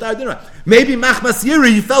wrote a shtar or not. Maybe Machmas Yira,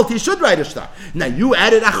 he felt he should write a shtar. Now you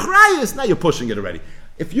added achrayas, now you're pushing it already.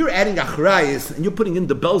 If you're adding achrayas and you're putting in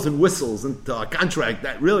the bells and whistles into a contract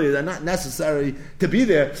that really they're not necessary to be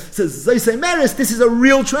there, says Zay Maris, this is a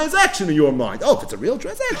real transaction in your mind. Oh, if it's a real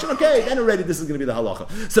transaction, okay, then already this is going to be the halacha.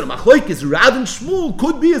 So the machlokes Rav and Shmuel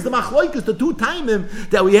could be as the machlokes, the two timim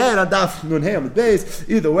that we had on Daf Nun Hey Amud Beis.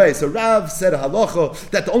 Either way, so Rav said a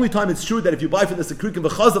halacha that the only time it's true that if you buy from the Sikrikim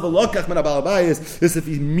v'chaz of a lokach min Baal Bayis is if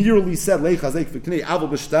he merely said leich hazek v'knei avol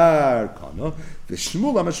b'shtar kana. The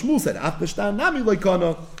Shmuel said af b'shtar nami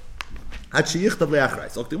loikana. At sheyichtav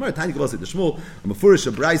le'achrais. So the Gemara tiny goes to the Shmuel. I'm a furish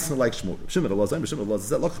a brayson like Shmuel. Shimon Allah said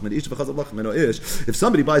lokach min ish v'chaz of lokach min ish. If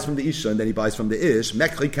somebody buys from the isha and then he buys from the ish,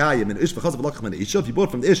 mekhay kayim and ish v'chaz of lokach min isha. If you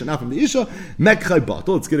bought from the ish and not from the isha, mekhay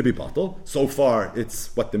batal. It's going to be batal. So far,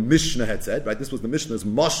 it's what the Mishnah had said. Right? This was the Mishnah's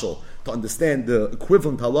mashal to understand the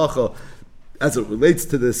equivalent halacha as it relates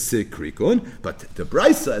to this Sikrikun, but the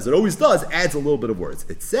Brisa, as it always does, adds a little bit of words.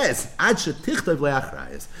 It says, Ad shetichtav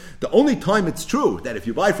le'achrayis. The only time it's true that if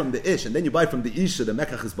you buy from the Ish and then you buy from the Isha, the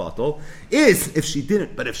Mekach is batal, is if she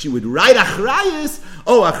didn't. But if she would write achrayis,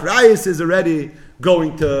 achrayis is already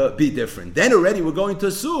going to be different. Then already we're going to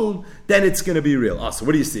assume then it's going to be real. So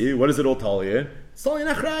what do you see? What does it all tell you? It's only an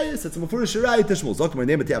achrayis. It's a mefurish raya tishmul. Zok my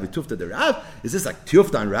name tiavi tufta de Rav. Is this like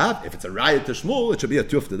tufta on Rav? If it's a raya tishmul, it should be a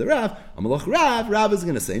tufta de Rav. Amalach Rav. Rav is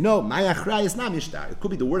going to say no. My achrayis not mishtar. It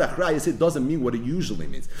could be the word achrayis. It doesn't mean what it usually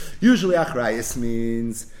means. Usually achrayis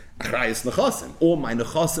means achrayis nechasim. All my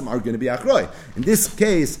nechasim are going to be achrayis. In this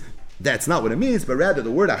case, that's not what it means, but rather the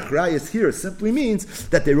word achrayis here simply means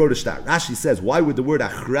that they wrote a shtar. Rashi says, why would the word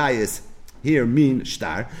achrayis here mean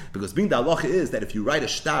shtar? Because being the halacha is that if you write a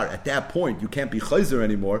shtar, at that point you can't be chayzer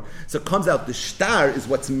anymore. So it comes out the shtar is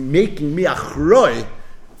what's making me achroi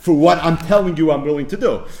for what I'm telling you I'm willing to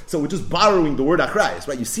do. So we're just borrowing the word achrayis,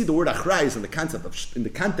 right? You see the word achrayis in the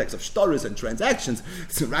context of shtaris and transactions.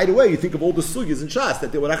 So right away you think of all the sugyas and shas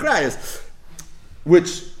that they were achrayis,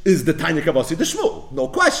 which is the Tanya Kavasi the Shmuel, no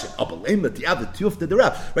question.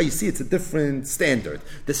 Right? You see, it's a different standard.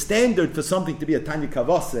 The standard for something to be a Tanya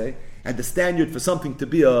Kavasi and the standard for something to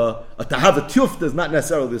be to have a tufta is not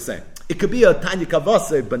necessarily the same. It could be a Tanya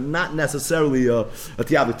Kavase, but not necessarily a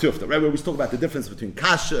Tiav Tufta. Right? We always talk about the difference between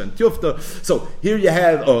Kasha and Tufta. So here you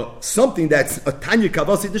have something that's a Tanya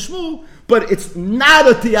Kavase Deshmu, but it's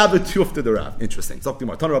not a Tiav Tufta the Rav. Interesting. A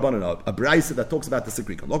Braisa that talks about the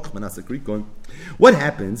Sikrikon. What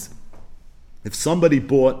happens if somebody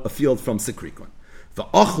bought a field from Sikrikon?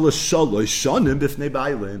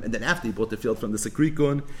 And then after he bought the field from the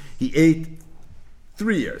Sikrikon, he ate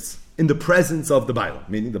 3 years in the presence of the Bailam,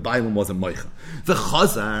 meaning the Bailam wasn't Moicha. The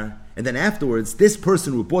Chazar, and then afterwards, this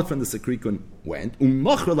person who bought from the Sikrikon went,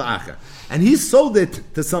 and he sold it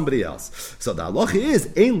to somebody else. So the halacha is,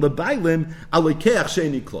 Ein leBailim alekeach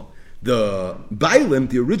sheni klo. The Bailim,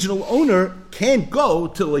 the original owner, can't go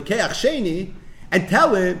to lekeach sheni and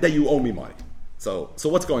tell him that you owe me money. So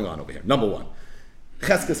what's going on over here? Number one,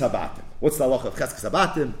 Cheskes Habatim. What's the halacha of Cheskes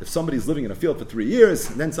Habatim? If somebody's living in a field for 3 years,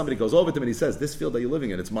 and then somebody goes over to him and he says, this field that you're living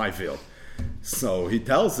in, it's my field. So he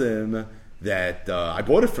tells him that I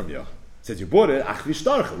bought it from you. He says, you bought it, ach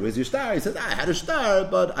v'shtarcha. Where's your star? He says, I had a star,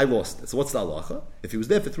 but I lost it. So what's the halacha? If he was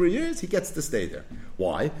there for 3 years, he gets to stay there.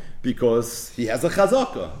 Why? Because he has a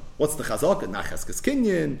chazaka. What's the chazaka? Not Cheskes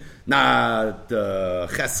Kinyan, not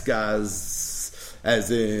Cheskes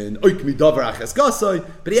as in oik midavar acheskasai,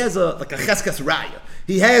 but he has a cheskes raya.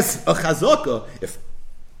 He has a chazaka. If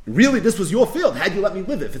really this was your field, had you let me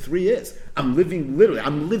live it for 3 years? I'm living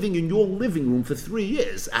in your living room for 3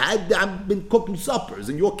 years. I've been cooking suppers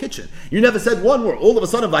in your kitchen. You never said one word. All of a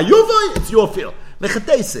sudden, vayuvay, it's your field.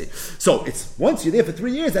 So it's once you're there for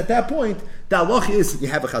 3 years, at that point, the halach is you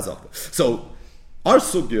have a chazaka. So our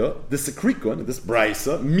sugya, the Sikrikon, this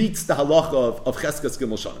Braisa, meets the halacha of Cheskes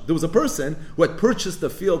Gimel Shanim. There was a person who had purchased a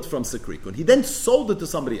field from Sikrikon. He then sold it to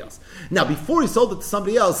somebody else. Now, before he sold it to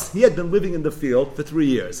somebody else, he had been living in the field for 3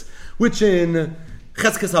 years, which in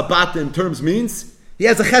Cheskes Habatim terms means he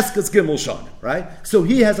has a Cheskes Gimel Shanim, right? So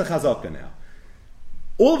he has a Chazaka now.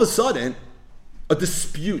 All of a sudden, a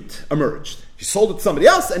dispute emerged. He sold it to somebody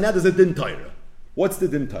else, and now there's a Din Torah. What's the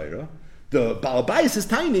Din Torah? The Baal Bayis is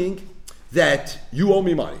timing that you owe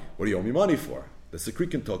me money. What do you owe me money for? The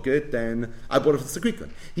Sikrikon took it, and I bought it for the Sikrikon.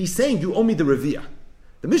 He's saying you owe me the Reviyah.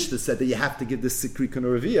 The Mishnah said that you have to give the Sikrikon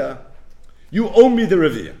a Reviyah. You owe me the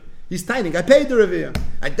Reviyah. He's tiny. I paid the Reviyah.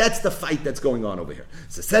 And that's the fight that's going on over here.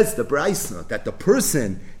 So it says the Braisa that the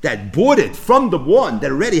person that bought it from the one that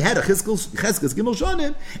already had a Cheskes Gimel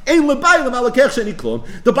Shanim, Ein leBailim alekech sheni klum.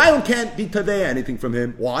 The Bailim can't be taveh anything from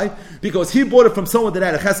him. Why? Because he bought it from someone that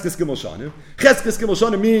had a Cheskes Gimel Shanim. Cheskes Gimel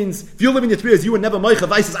Shanim means if you're living in 3 years, you were never Meicha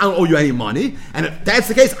Vaises, I don't owe you any money. And if that's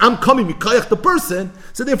the case, I'm coming mikayach the person,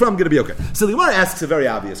 so therefore I'm going to be okay. So the Gemara asks a very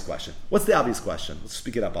obvious question. What's the obvious question? Let's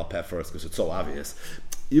speak it up. I'll pet first because it's so obvious.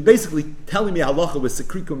 You're basically telling me halacha with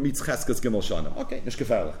Sikrikon meets Cheskes Gimel Shanim. Okay,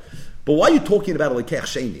 nishkefarlich. But why are you talking about a lekech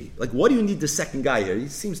sheni? Like, what do you need the second guy here? He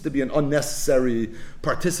seems to be an unnecessary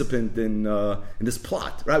participant in this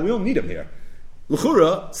plot, right? We don't need him here.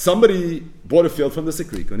 L'chura, somebody bought a field from the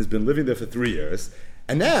Sikrikon, has been living there for 3 years,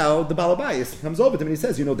 and now the Baal Bayis comes over to him and he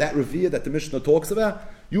says, you know that Reviyah that the Mishnah talks about?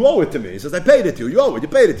 You owe it to me. He says, I paid it to you. You owe it. You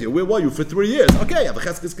paid it to you. Where were you for 3 years? Okay, I have a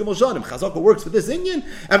Cheskes Gimel Shanim. Chazaka works for this Inyan,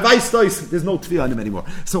 and vice versa. There's no tefillah on him anymore.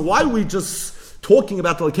 So why are we just talking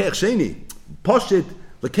about the Lekech Sheni? Pashit,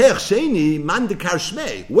 Lekeach Sheni, man dekar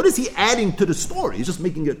shmei. What is he adding to the story? He's just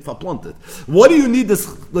making it verplanted. What do you need this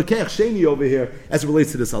Lekeach Sheni over here as it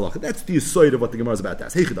relates to this halacha? That's the aside of what the Gemara is about to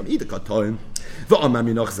ask. Says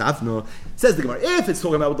the Gemara, if it's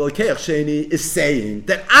talking about what the Lekeach Sheni is saying,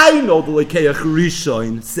 that I know the Lekeach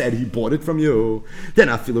Rishon said he bought it from you, then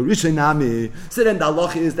I feel a Rishon Nami. So then the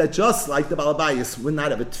halacha is that just like the Balabayas would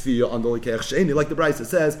not have a tefiyah on the Lekeach Sheni, like the Brisa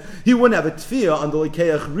says, he wouldn't have a tefiyah on the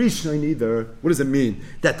Lekeach Rishon either. What does it mean?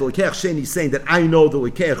 That the Lekeach Sheni is saying that I know the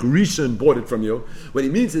Lekeach Rishon bought it from you. What he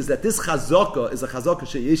means is that this chazaka is a chazaka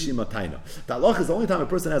sheyeshi matayna. The halacha is the only time a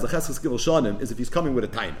person has a cheskes gimel shanim is if he's coming with a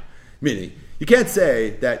taina. Meaning, you can't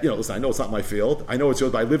say that, listen, I know it's not my field. I know it's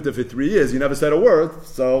yours, but I lived there for 3 years. You never said a word,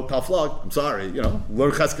 so tough luck. I'm sorry,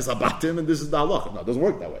 learn cheskes abatim, and this is the halacha. No, it doesn't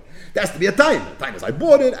work that way. There has to be a taina. The taina is I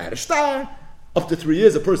bought it, I had a shtar. Up to 3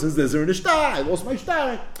 years, a person's there in a shtar. I lost my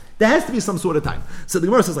shtar. There has to be some sort of time. So the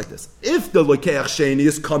Gemara says like this: if the Lekeach Sheni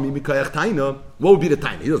is coming Mikoyach Taina, what would be the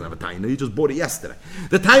Taina? He doesn't have a Taina. He just bought it yesterday.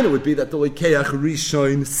 The Taina would be that the Lekeach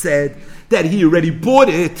Rishon said that he already bought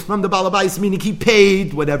it from the Balabais, meaning he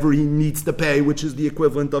paid whatever he needs to pay, which is the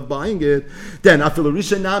equivalent of buying it. Then Afil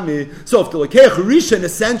Rishon Nami. So if the Lekeach Rishon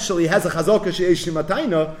essentially has a Chazaka She'eshim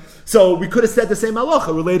Taina, so we could have said the same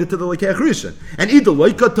halacha related to the Lekeach Rishon. And either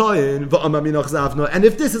Leikatoin v'Amaminach Zavna. And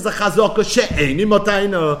if this is a Chazaka She'enim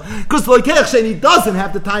Taina, because the Lekeach Sheni doesn't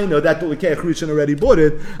have the taina that the Lekeach Rishon already bought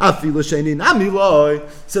it. Afilu Sheni nami loy.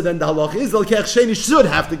 So then the halacha is the Lekeach Sheni should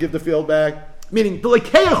have to give the field back. Meaning the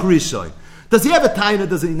Lekeach Rishon, does he have a taina?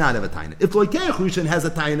 Does he not have a taina? If the Lekeach Rishon has a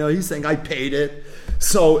taina, he's saying I paid it.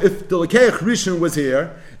 So if the Lekeach Rishon was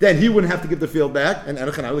here, then he wouldn't have to give the field back, and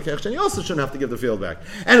Erechana Lekeach Sheni also shouldn't have to give the field back.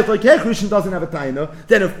 And if the Lekeach Rishon doesn't have a taina,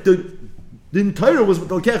 then if the entire was with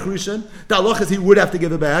the Lekeach Rishon, the halach is he would have to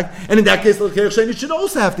give it back, and in that case the Lekeach Sheni should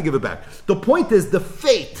also have to give it back. The point is the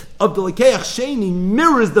fate of the Lekeach Sheni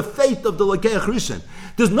mirrors the fate of the Lekeach Rishon.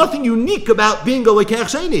 There's nothing unique about being a Lekeach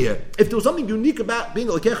Sheni here. If there was something unique about being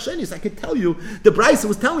a Lekeach Sheni, so I could tell you, the Brisa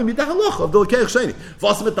was telling me the halach of the Lekeach Sheni.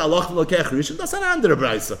 Vasim the halach of the Lekeach Rishon, that's not under the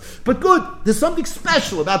Brisa. But good, there's something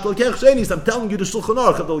special about the Lekeach Sheni, so I'm telling you the Shulchan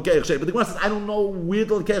Aruch of the Lekeach Sheni. But the Gemara says, I don't know where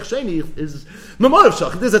the Lekeach Sheni is. Mamarav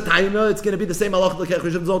Shach, if there's a taina, it's going to be the same halach of the Lekeach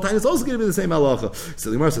Rishon. There's no taina, it's also going to be the same halacha. So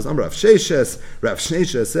the Gemara says, Rav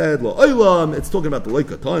Sheshes said, Lo Olam, it's talking about the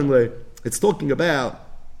Leika Tainle. It's talking about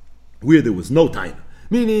where there was no taina.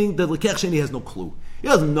 Meaning the Lekeach Sheni has no clue. He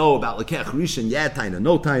doesn't know about Lekeach Rishon, yeah, taina,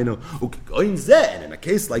 no taina. And in a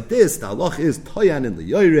case like this, the halach is Toyan in the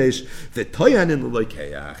Yoresh, the Toyan in the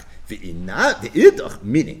Lekeach.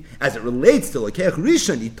 Meaning, as it relates to Lekeach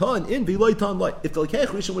Rishon, Itan in V'loitan Loi. If the Lekeach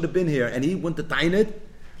Rishon would have been here and he went to tain it,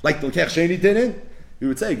 like the Lekeach Sheni didn't, he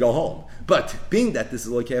would say, go home. But being that this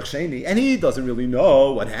is Lekeach Sheni, and he doesn't really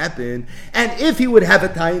know what happened, and if he would have a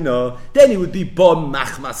taina, then he would be bom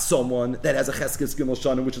machmas, someone that has a cheskes gimel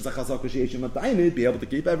shanim, which is a chazak she'eshim taina, be able to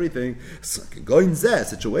keep everything. So go in a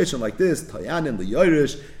situation like this, tayanin the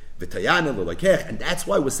yoresh, v'tayanin the lekeach, and that's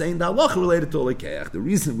why we're saying the halacha related to a lekeach. The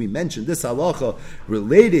reason we mentioned this halacha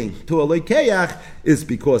relating to a lekeach is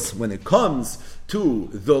because when it comes to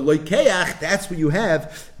the lekeach, that's where you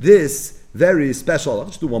have this very special. I'll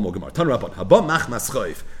just do one more Gemara. Tanrabon. Haba machmas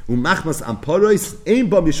choif umachmas amparois ein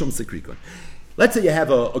ba mishum sekrikon. Let's say you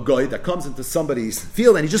have a guy that comes into somebody's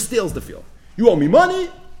field and he just steals the field. You owe me money.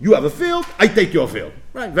 You have a field. I take your field.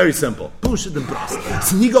 Right? Very simple. Bullshit and brast.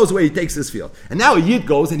 So he goes away. He takes his field, and now a yid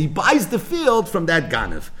goes and he buys the field from that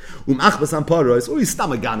ganav. Achbas amparois, or he's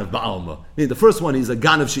stam a ganav ba'alma. The first one he's a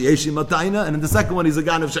ganav she'eshim matayna, and in the second one he's a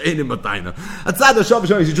ganav she'enim matayna. Atzad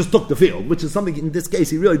hashav he just took the field, which is something in this case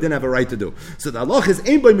he really didn't have a right to do. So the halach is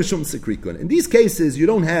ein by mishum sekrikon. In these cases you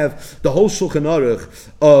don't have the whole Shulchan Aruch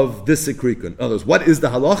of this sekrikon. In other words, what is the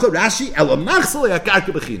halacha? Rashi elamachsel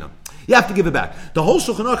yakarka bechina. You have to give it back. The whole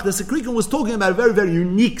Shulchan Aruch, the Sekrikan, was talking about a very, very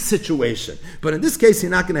unique situation. But in this case, you're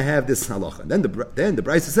not going to have this halacha. Then the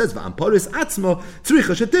Brisa says, "V'amparis atzmo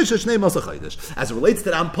tzricha shetisha shnei masa chaydesh." As it relates to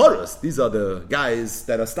the amparis, these are the guys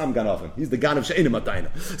that are stam ganavim. He's the ganav she'enim matayna.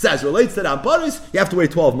 So as it relates to the amparis, you have to wait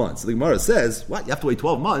 12 months. So the Gemara says, "What? You have to wait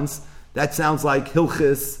 12 months?" That sounds like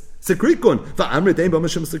hilchis Sekrikon. Va'amrit ein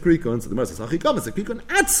b'mishum Sekrikon. So the Gemara says, "Hachikam Sekrikon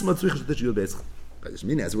atzmo tzricha shetisha yud beis."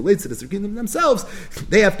 Meaning, as it relates to the Sekrikon themselves,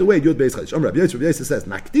 they have to wait Yud Beis Chadish. Rabbi Yosef says,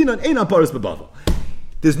 "Makdinon ein amparis bebavel."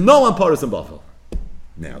 There's no amparis in Bavel.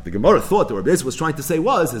 Now, the Gemara thought that what Rabbi was trying to say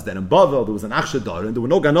is that in Bavel there was an Achshadar and there were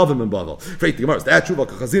no Ganovim in Bavel. Freit the Gemara, is that true? What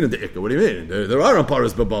do you mean? There are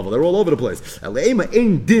Amparas Bavel. They're all over the place. Aleima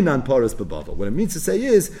ain't din on Paras Bavel. What it means to say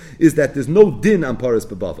is that there's no din on Paras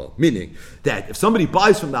Bavel. Meaning that if somebody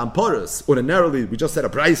buys from the Amparas, ordinarily we just said a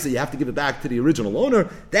price, you have to give it back to the original owner.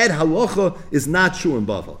 That halacha is not true in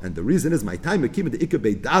Bavel, and the reason is my time came the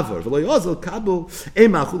ikabei davar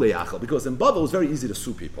because in Bavel it was very easy to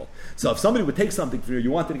sue people. So if somebody would take something from you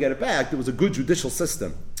wanted to get it back, there was a good judicial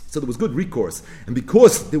system. So there was good recourse. And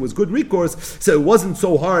because there was good recourse, so it wasn't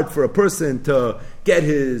so hard for a person to get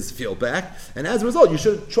his field back. And as a result, you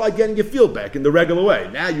should try getting your field back in the regular way.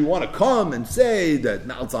 Now you want to come and say that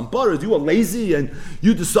now it's Amparas, you were lazy and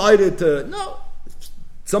you decided to, no.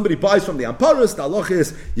 Somebody buys from the Amparas, the halach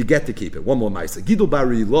is you get to keep it. One more ma'isa. Gidul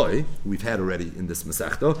bari loy, we've had already in this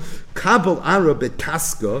Masechta, kabel ara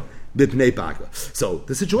betaska, so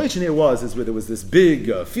the situation here is where there was this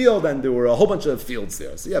big field and there were a whole bunch of fields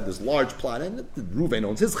there. So you have this large plot and Reuven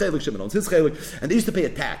owns his chelik, Shimon owns his chelik, and they used to pay a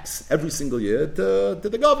tax every single year to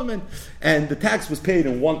the government. And the tax was paid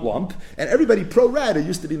in one lump, and everybody pro rata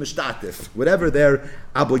used to be mishtatif, whatever their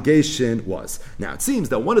obligation was. Now it seems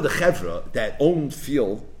that one of the chevra that owned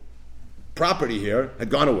field property here had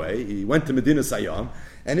gone away. He went to Medina Sayyam,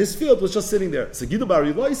 and his field was just sitting there. So Gidul Bar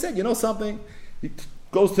Yiloi said, you know something? He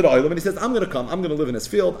goes to the Oilam and he says, I'm going to come, I'm going to live in his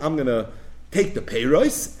field, I'm going to take the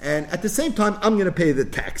payrois, and at the same time, I'm going to pay the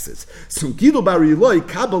taxes. So Gidul Bar Yiloi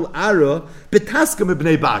kabel ara betaska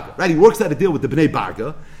b'nei baga. Right, he works out a deal with the b'nei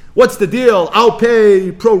baga. What's the deal? I'll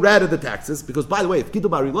pay pro rata the taxes, because by the way, if Gidul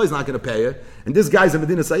Bar Yiloi is not going to pay it, and this guy's in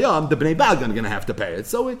Medina Sayyam, the b'nei baga are going to have to pay it.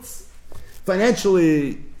 So it's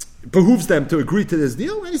financially behooves them to agree to this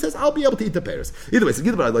deal, and he says, I'll be able to eat the payers. Either way, so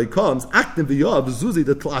Gidul Bar Yiloi comes, actim v'yav zuzi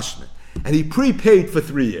the tlashne. And he prepaid for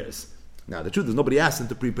 3 years. Now, the truth is, nobody asked him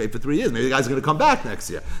to prepay for 3 years. Maybe the guy's going to come back next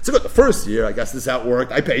year. So good, the first year, I guess this is how it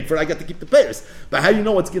worked. I paid for it, I get to keep the payers. But how do you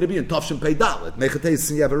know what's going to be in Tavshin Pei Dalet?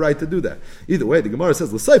 Mechates, you have a right to do that. Either way, the Gemara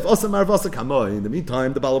says, L'seif osam marvasa kamoi. In the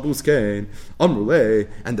meantime, the Balabus came, Amruleh,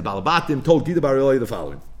 and the Balabatim told Gidul Bar Yiloi the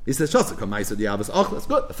following. He says, Shasa kamaisa diavas. Oh, that's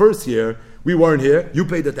good. The first year, we weren't here. You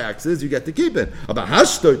paid the taxes. You get to keep it. About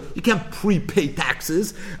hashto, you can't prepay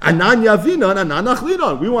taxes. Anan yavinan, anan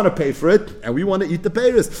achlinan. We want to pay for it, and we want to eat the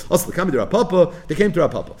payers. Also, they came to Rapapa. They came to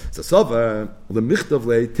Rapapa. So, Sava, the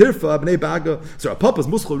michtavle tirfa bnei baga. So, Rapapa's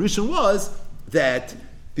muschal rishon was that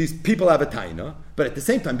these people have a taina, but at the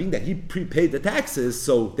same time, being that he prepaid the taxes,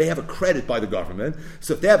 so they have a credit by the government.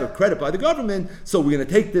 So, if they have a credit by the government, so we're going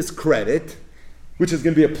to take this credit, which is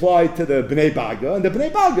going to be applied to the Bnei Baga, and the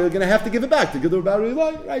Bnei Baga are going to have to give it back to Gidul Bar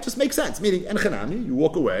Yiloi, right? Just makes sense. Meaning, en chanami, you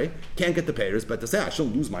walk away, can't get the payers, but to say I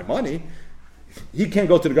shouldn't lose my money, he can't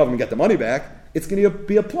go to the government and get the money back. It's going to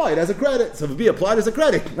be applied as a credit. So if it be applied as a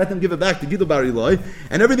credit, let them give it back to Gidul Bar Yiloi,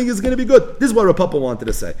 and everything is going to be good. This is what Rav Papa wanted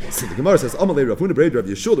to say. So the Gemara says, Amalei Rav Huna Breid Rav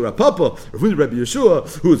Yeshua, the Rav Papa, Rav Huna Rav Yeshua,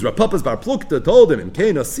 who is Rav Papa's Bar Plukta, told him, in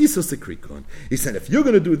Kena Siso Sekrikon. He said, if you're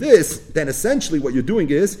going to do this, then essentially what you're doing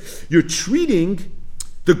is, you're treating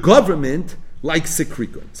the government like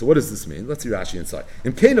Sekrikon. So what does this mean? Let's see Rashi inside.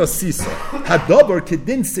 Im Keno Siso, Hadabar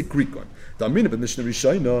Kedin Sekrikon. The Amina b'Mishnah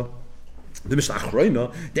Rishayna, the Mishnah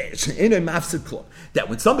Achroina, that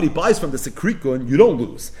when somebody buys from the Sekrikon, you don't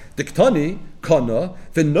lose. The Ktani, Kana,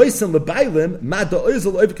 V'noisen L'baylim, Mada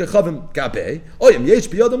Oizel Oivkechavim Gabe, Oyem Yesh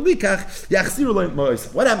B'yodam Likach, Yachziru Loim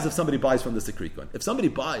Mois. What happens if somebody buys from the Sekrikon? If somebody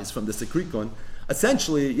buys from the Sekrikon,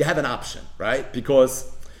 essentially you have an option, right? Because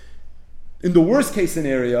in the worst case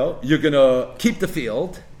scenario, you're going to keep the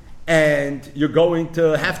field and you're going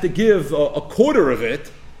to have to give a quarter of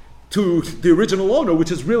it to the original owner,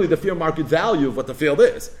 which is really the fair market value of what the field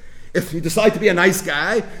is. If you decide to be a nice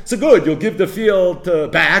guy, so good, you'll give the field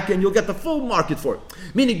back and you'll get the full market for it.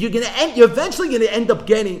 Meaning you're eventually going to end up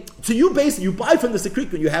getting, so you buy from the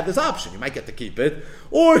Sekrikon, you have this option. You might get to keep it,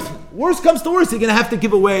 or worst comes to worst, you're going to have to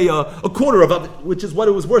give away a quarter of it, which is what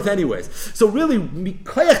it was worth anyways. So really,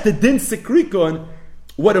 Mikoyach the Din Sekrikon,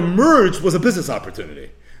 what emerged was a business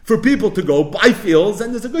opportunity for people to go buy fields,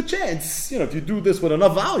 and there's a good chance, if you do this with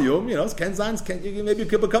enough volume, maybe you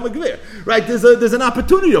could become a gvir, right? There's an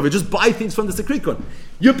opportunity of it. Just buy things from the Sekrikon.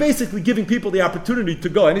 You're basically giving people the opportunity to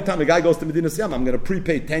go. Anytime a guy goes to Medina Siyam, I'm going to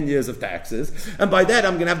prepay 10 years of taxes, and by that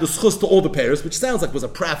I'm going to have the schus to all the payers, which sounds like was a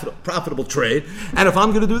profitable trade. And if I'm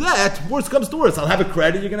going to do that, worst comes to worst, I'll have a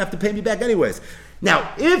credit. You're going to have to pay me back anyways.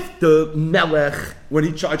 Now, if the melech, when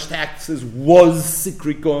he charged taxes, was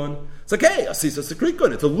sikrikon, it's okay, asisa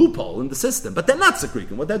sikrikon, it's a loophole in the system. But they're not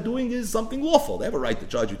sikrikon. What they're doing is something lawful. They have a right to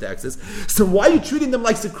charge you taxes. So why are you treating them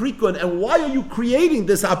like sikrikon, and why are you creating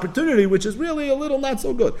this opportunity, which is really a little not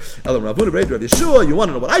so good? You want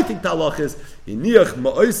to know what I think talach is?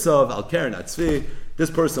 This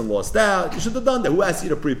person lost out. You should have done that. Who asked you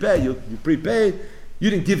to prepay? You prepaid. You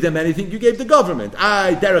didn't give them anything. You gave the government.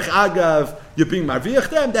 Derech agav, you're being marviach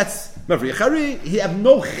them. That's marviach hari. He have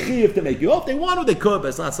no chiv to make you off. They want to, they could, but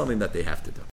it's not something that they have to do.